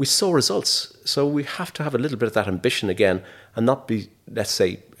 we saw results. So we have to have a little bit of that ambition again and not be, let's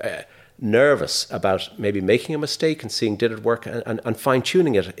say, nervous about maybe making a mistake and seeing did it work and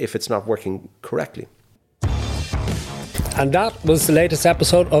fine-tuning it if it's not working correctly. And that was the latest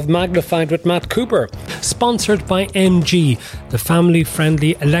episode of Magnified with Matt Cooper, sponsored by MG, the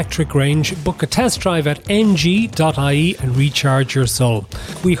family-friendly electric range. Book a test drive at ng.ie and recharge your soul.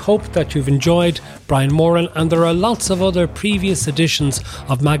 We hope that you've enjoyed Brian Moran, and there are lots of other previous editions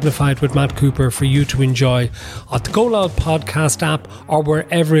of Magnified with Matt Cooper for you to enjoy at the Go Loud podcast app or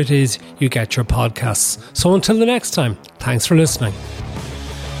wherever it is you get your podcasts. So until the next time, thanks for listening.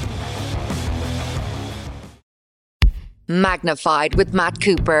 Magnified with Matt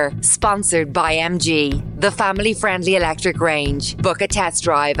Cooper, sponsored by MG, the family-friendly electric range. Book a test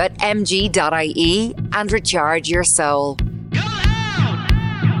drive at mg.ie and recharge your soul. Go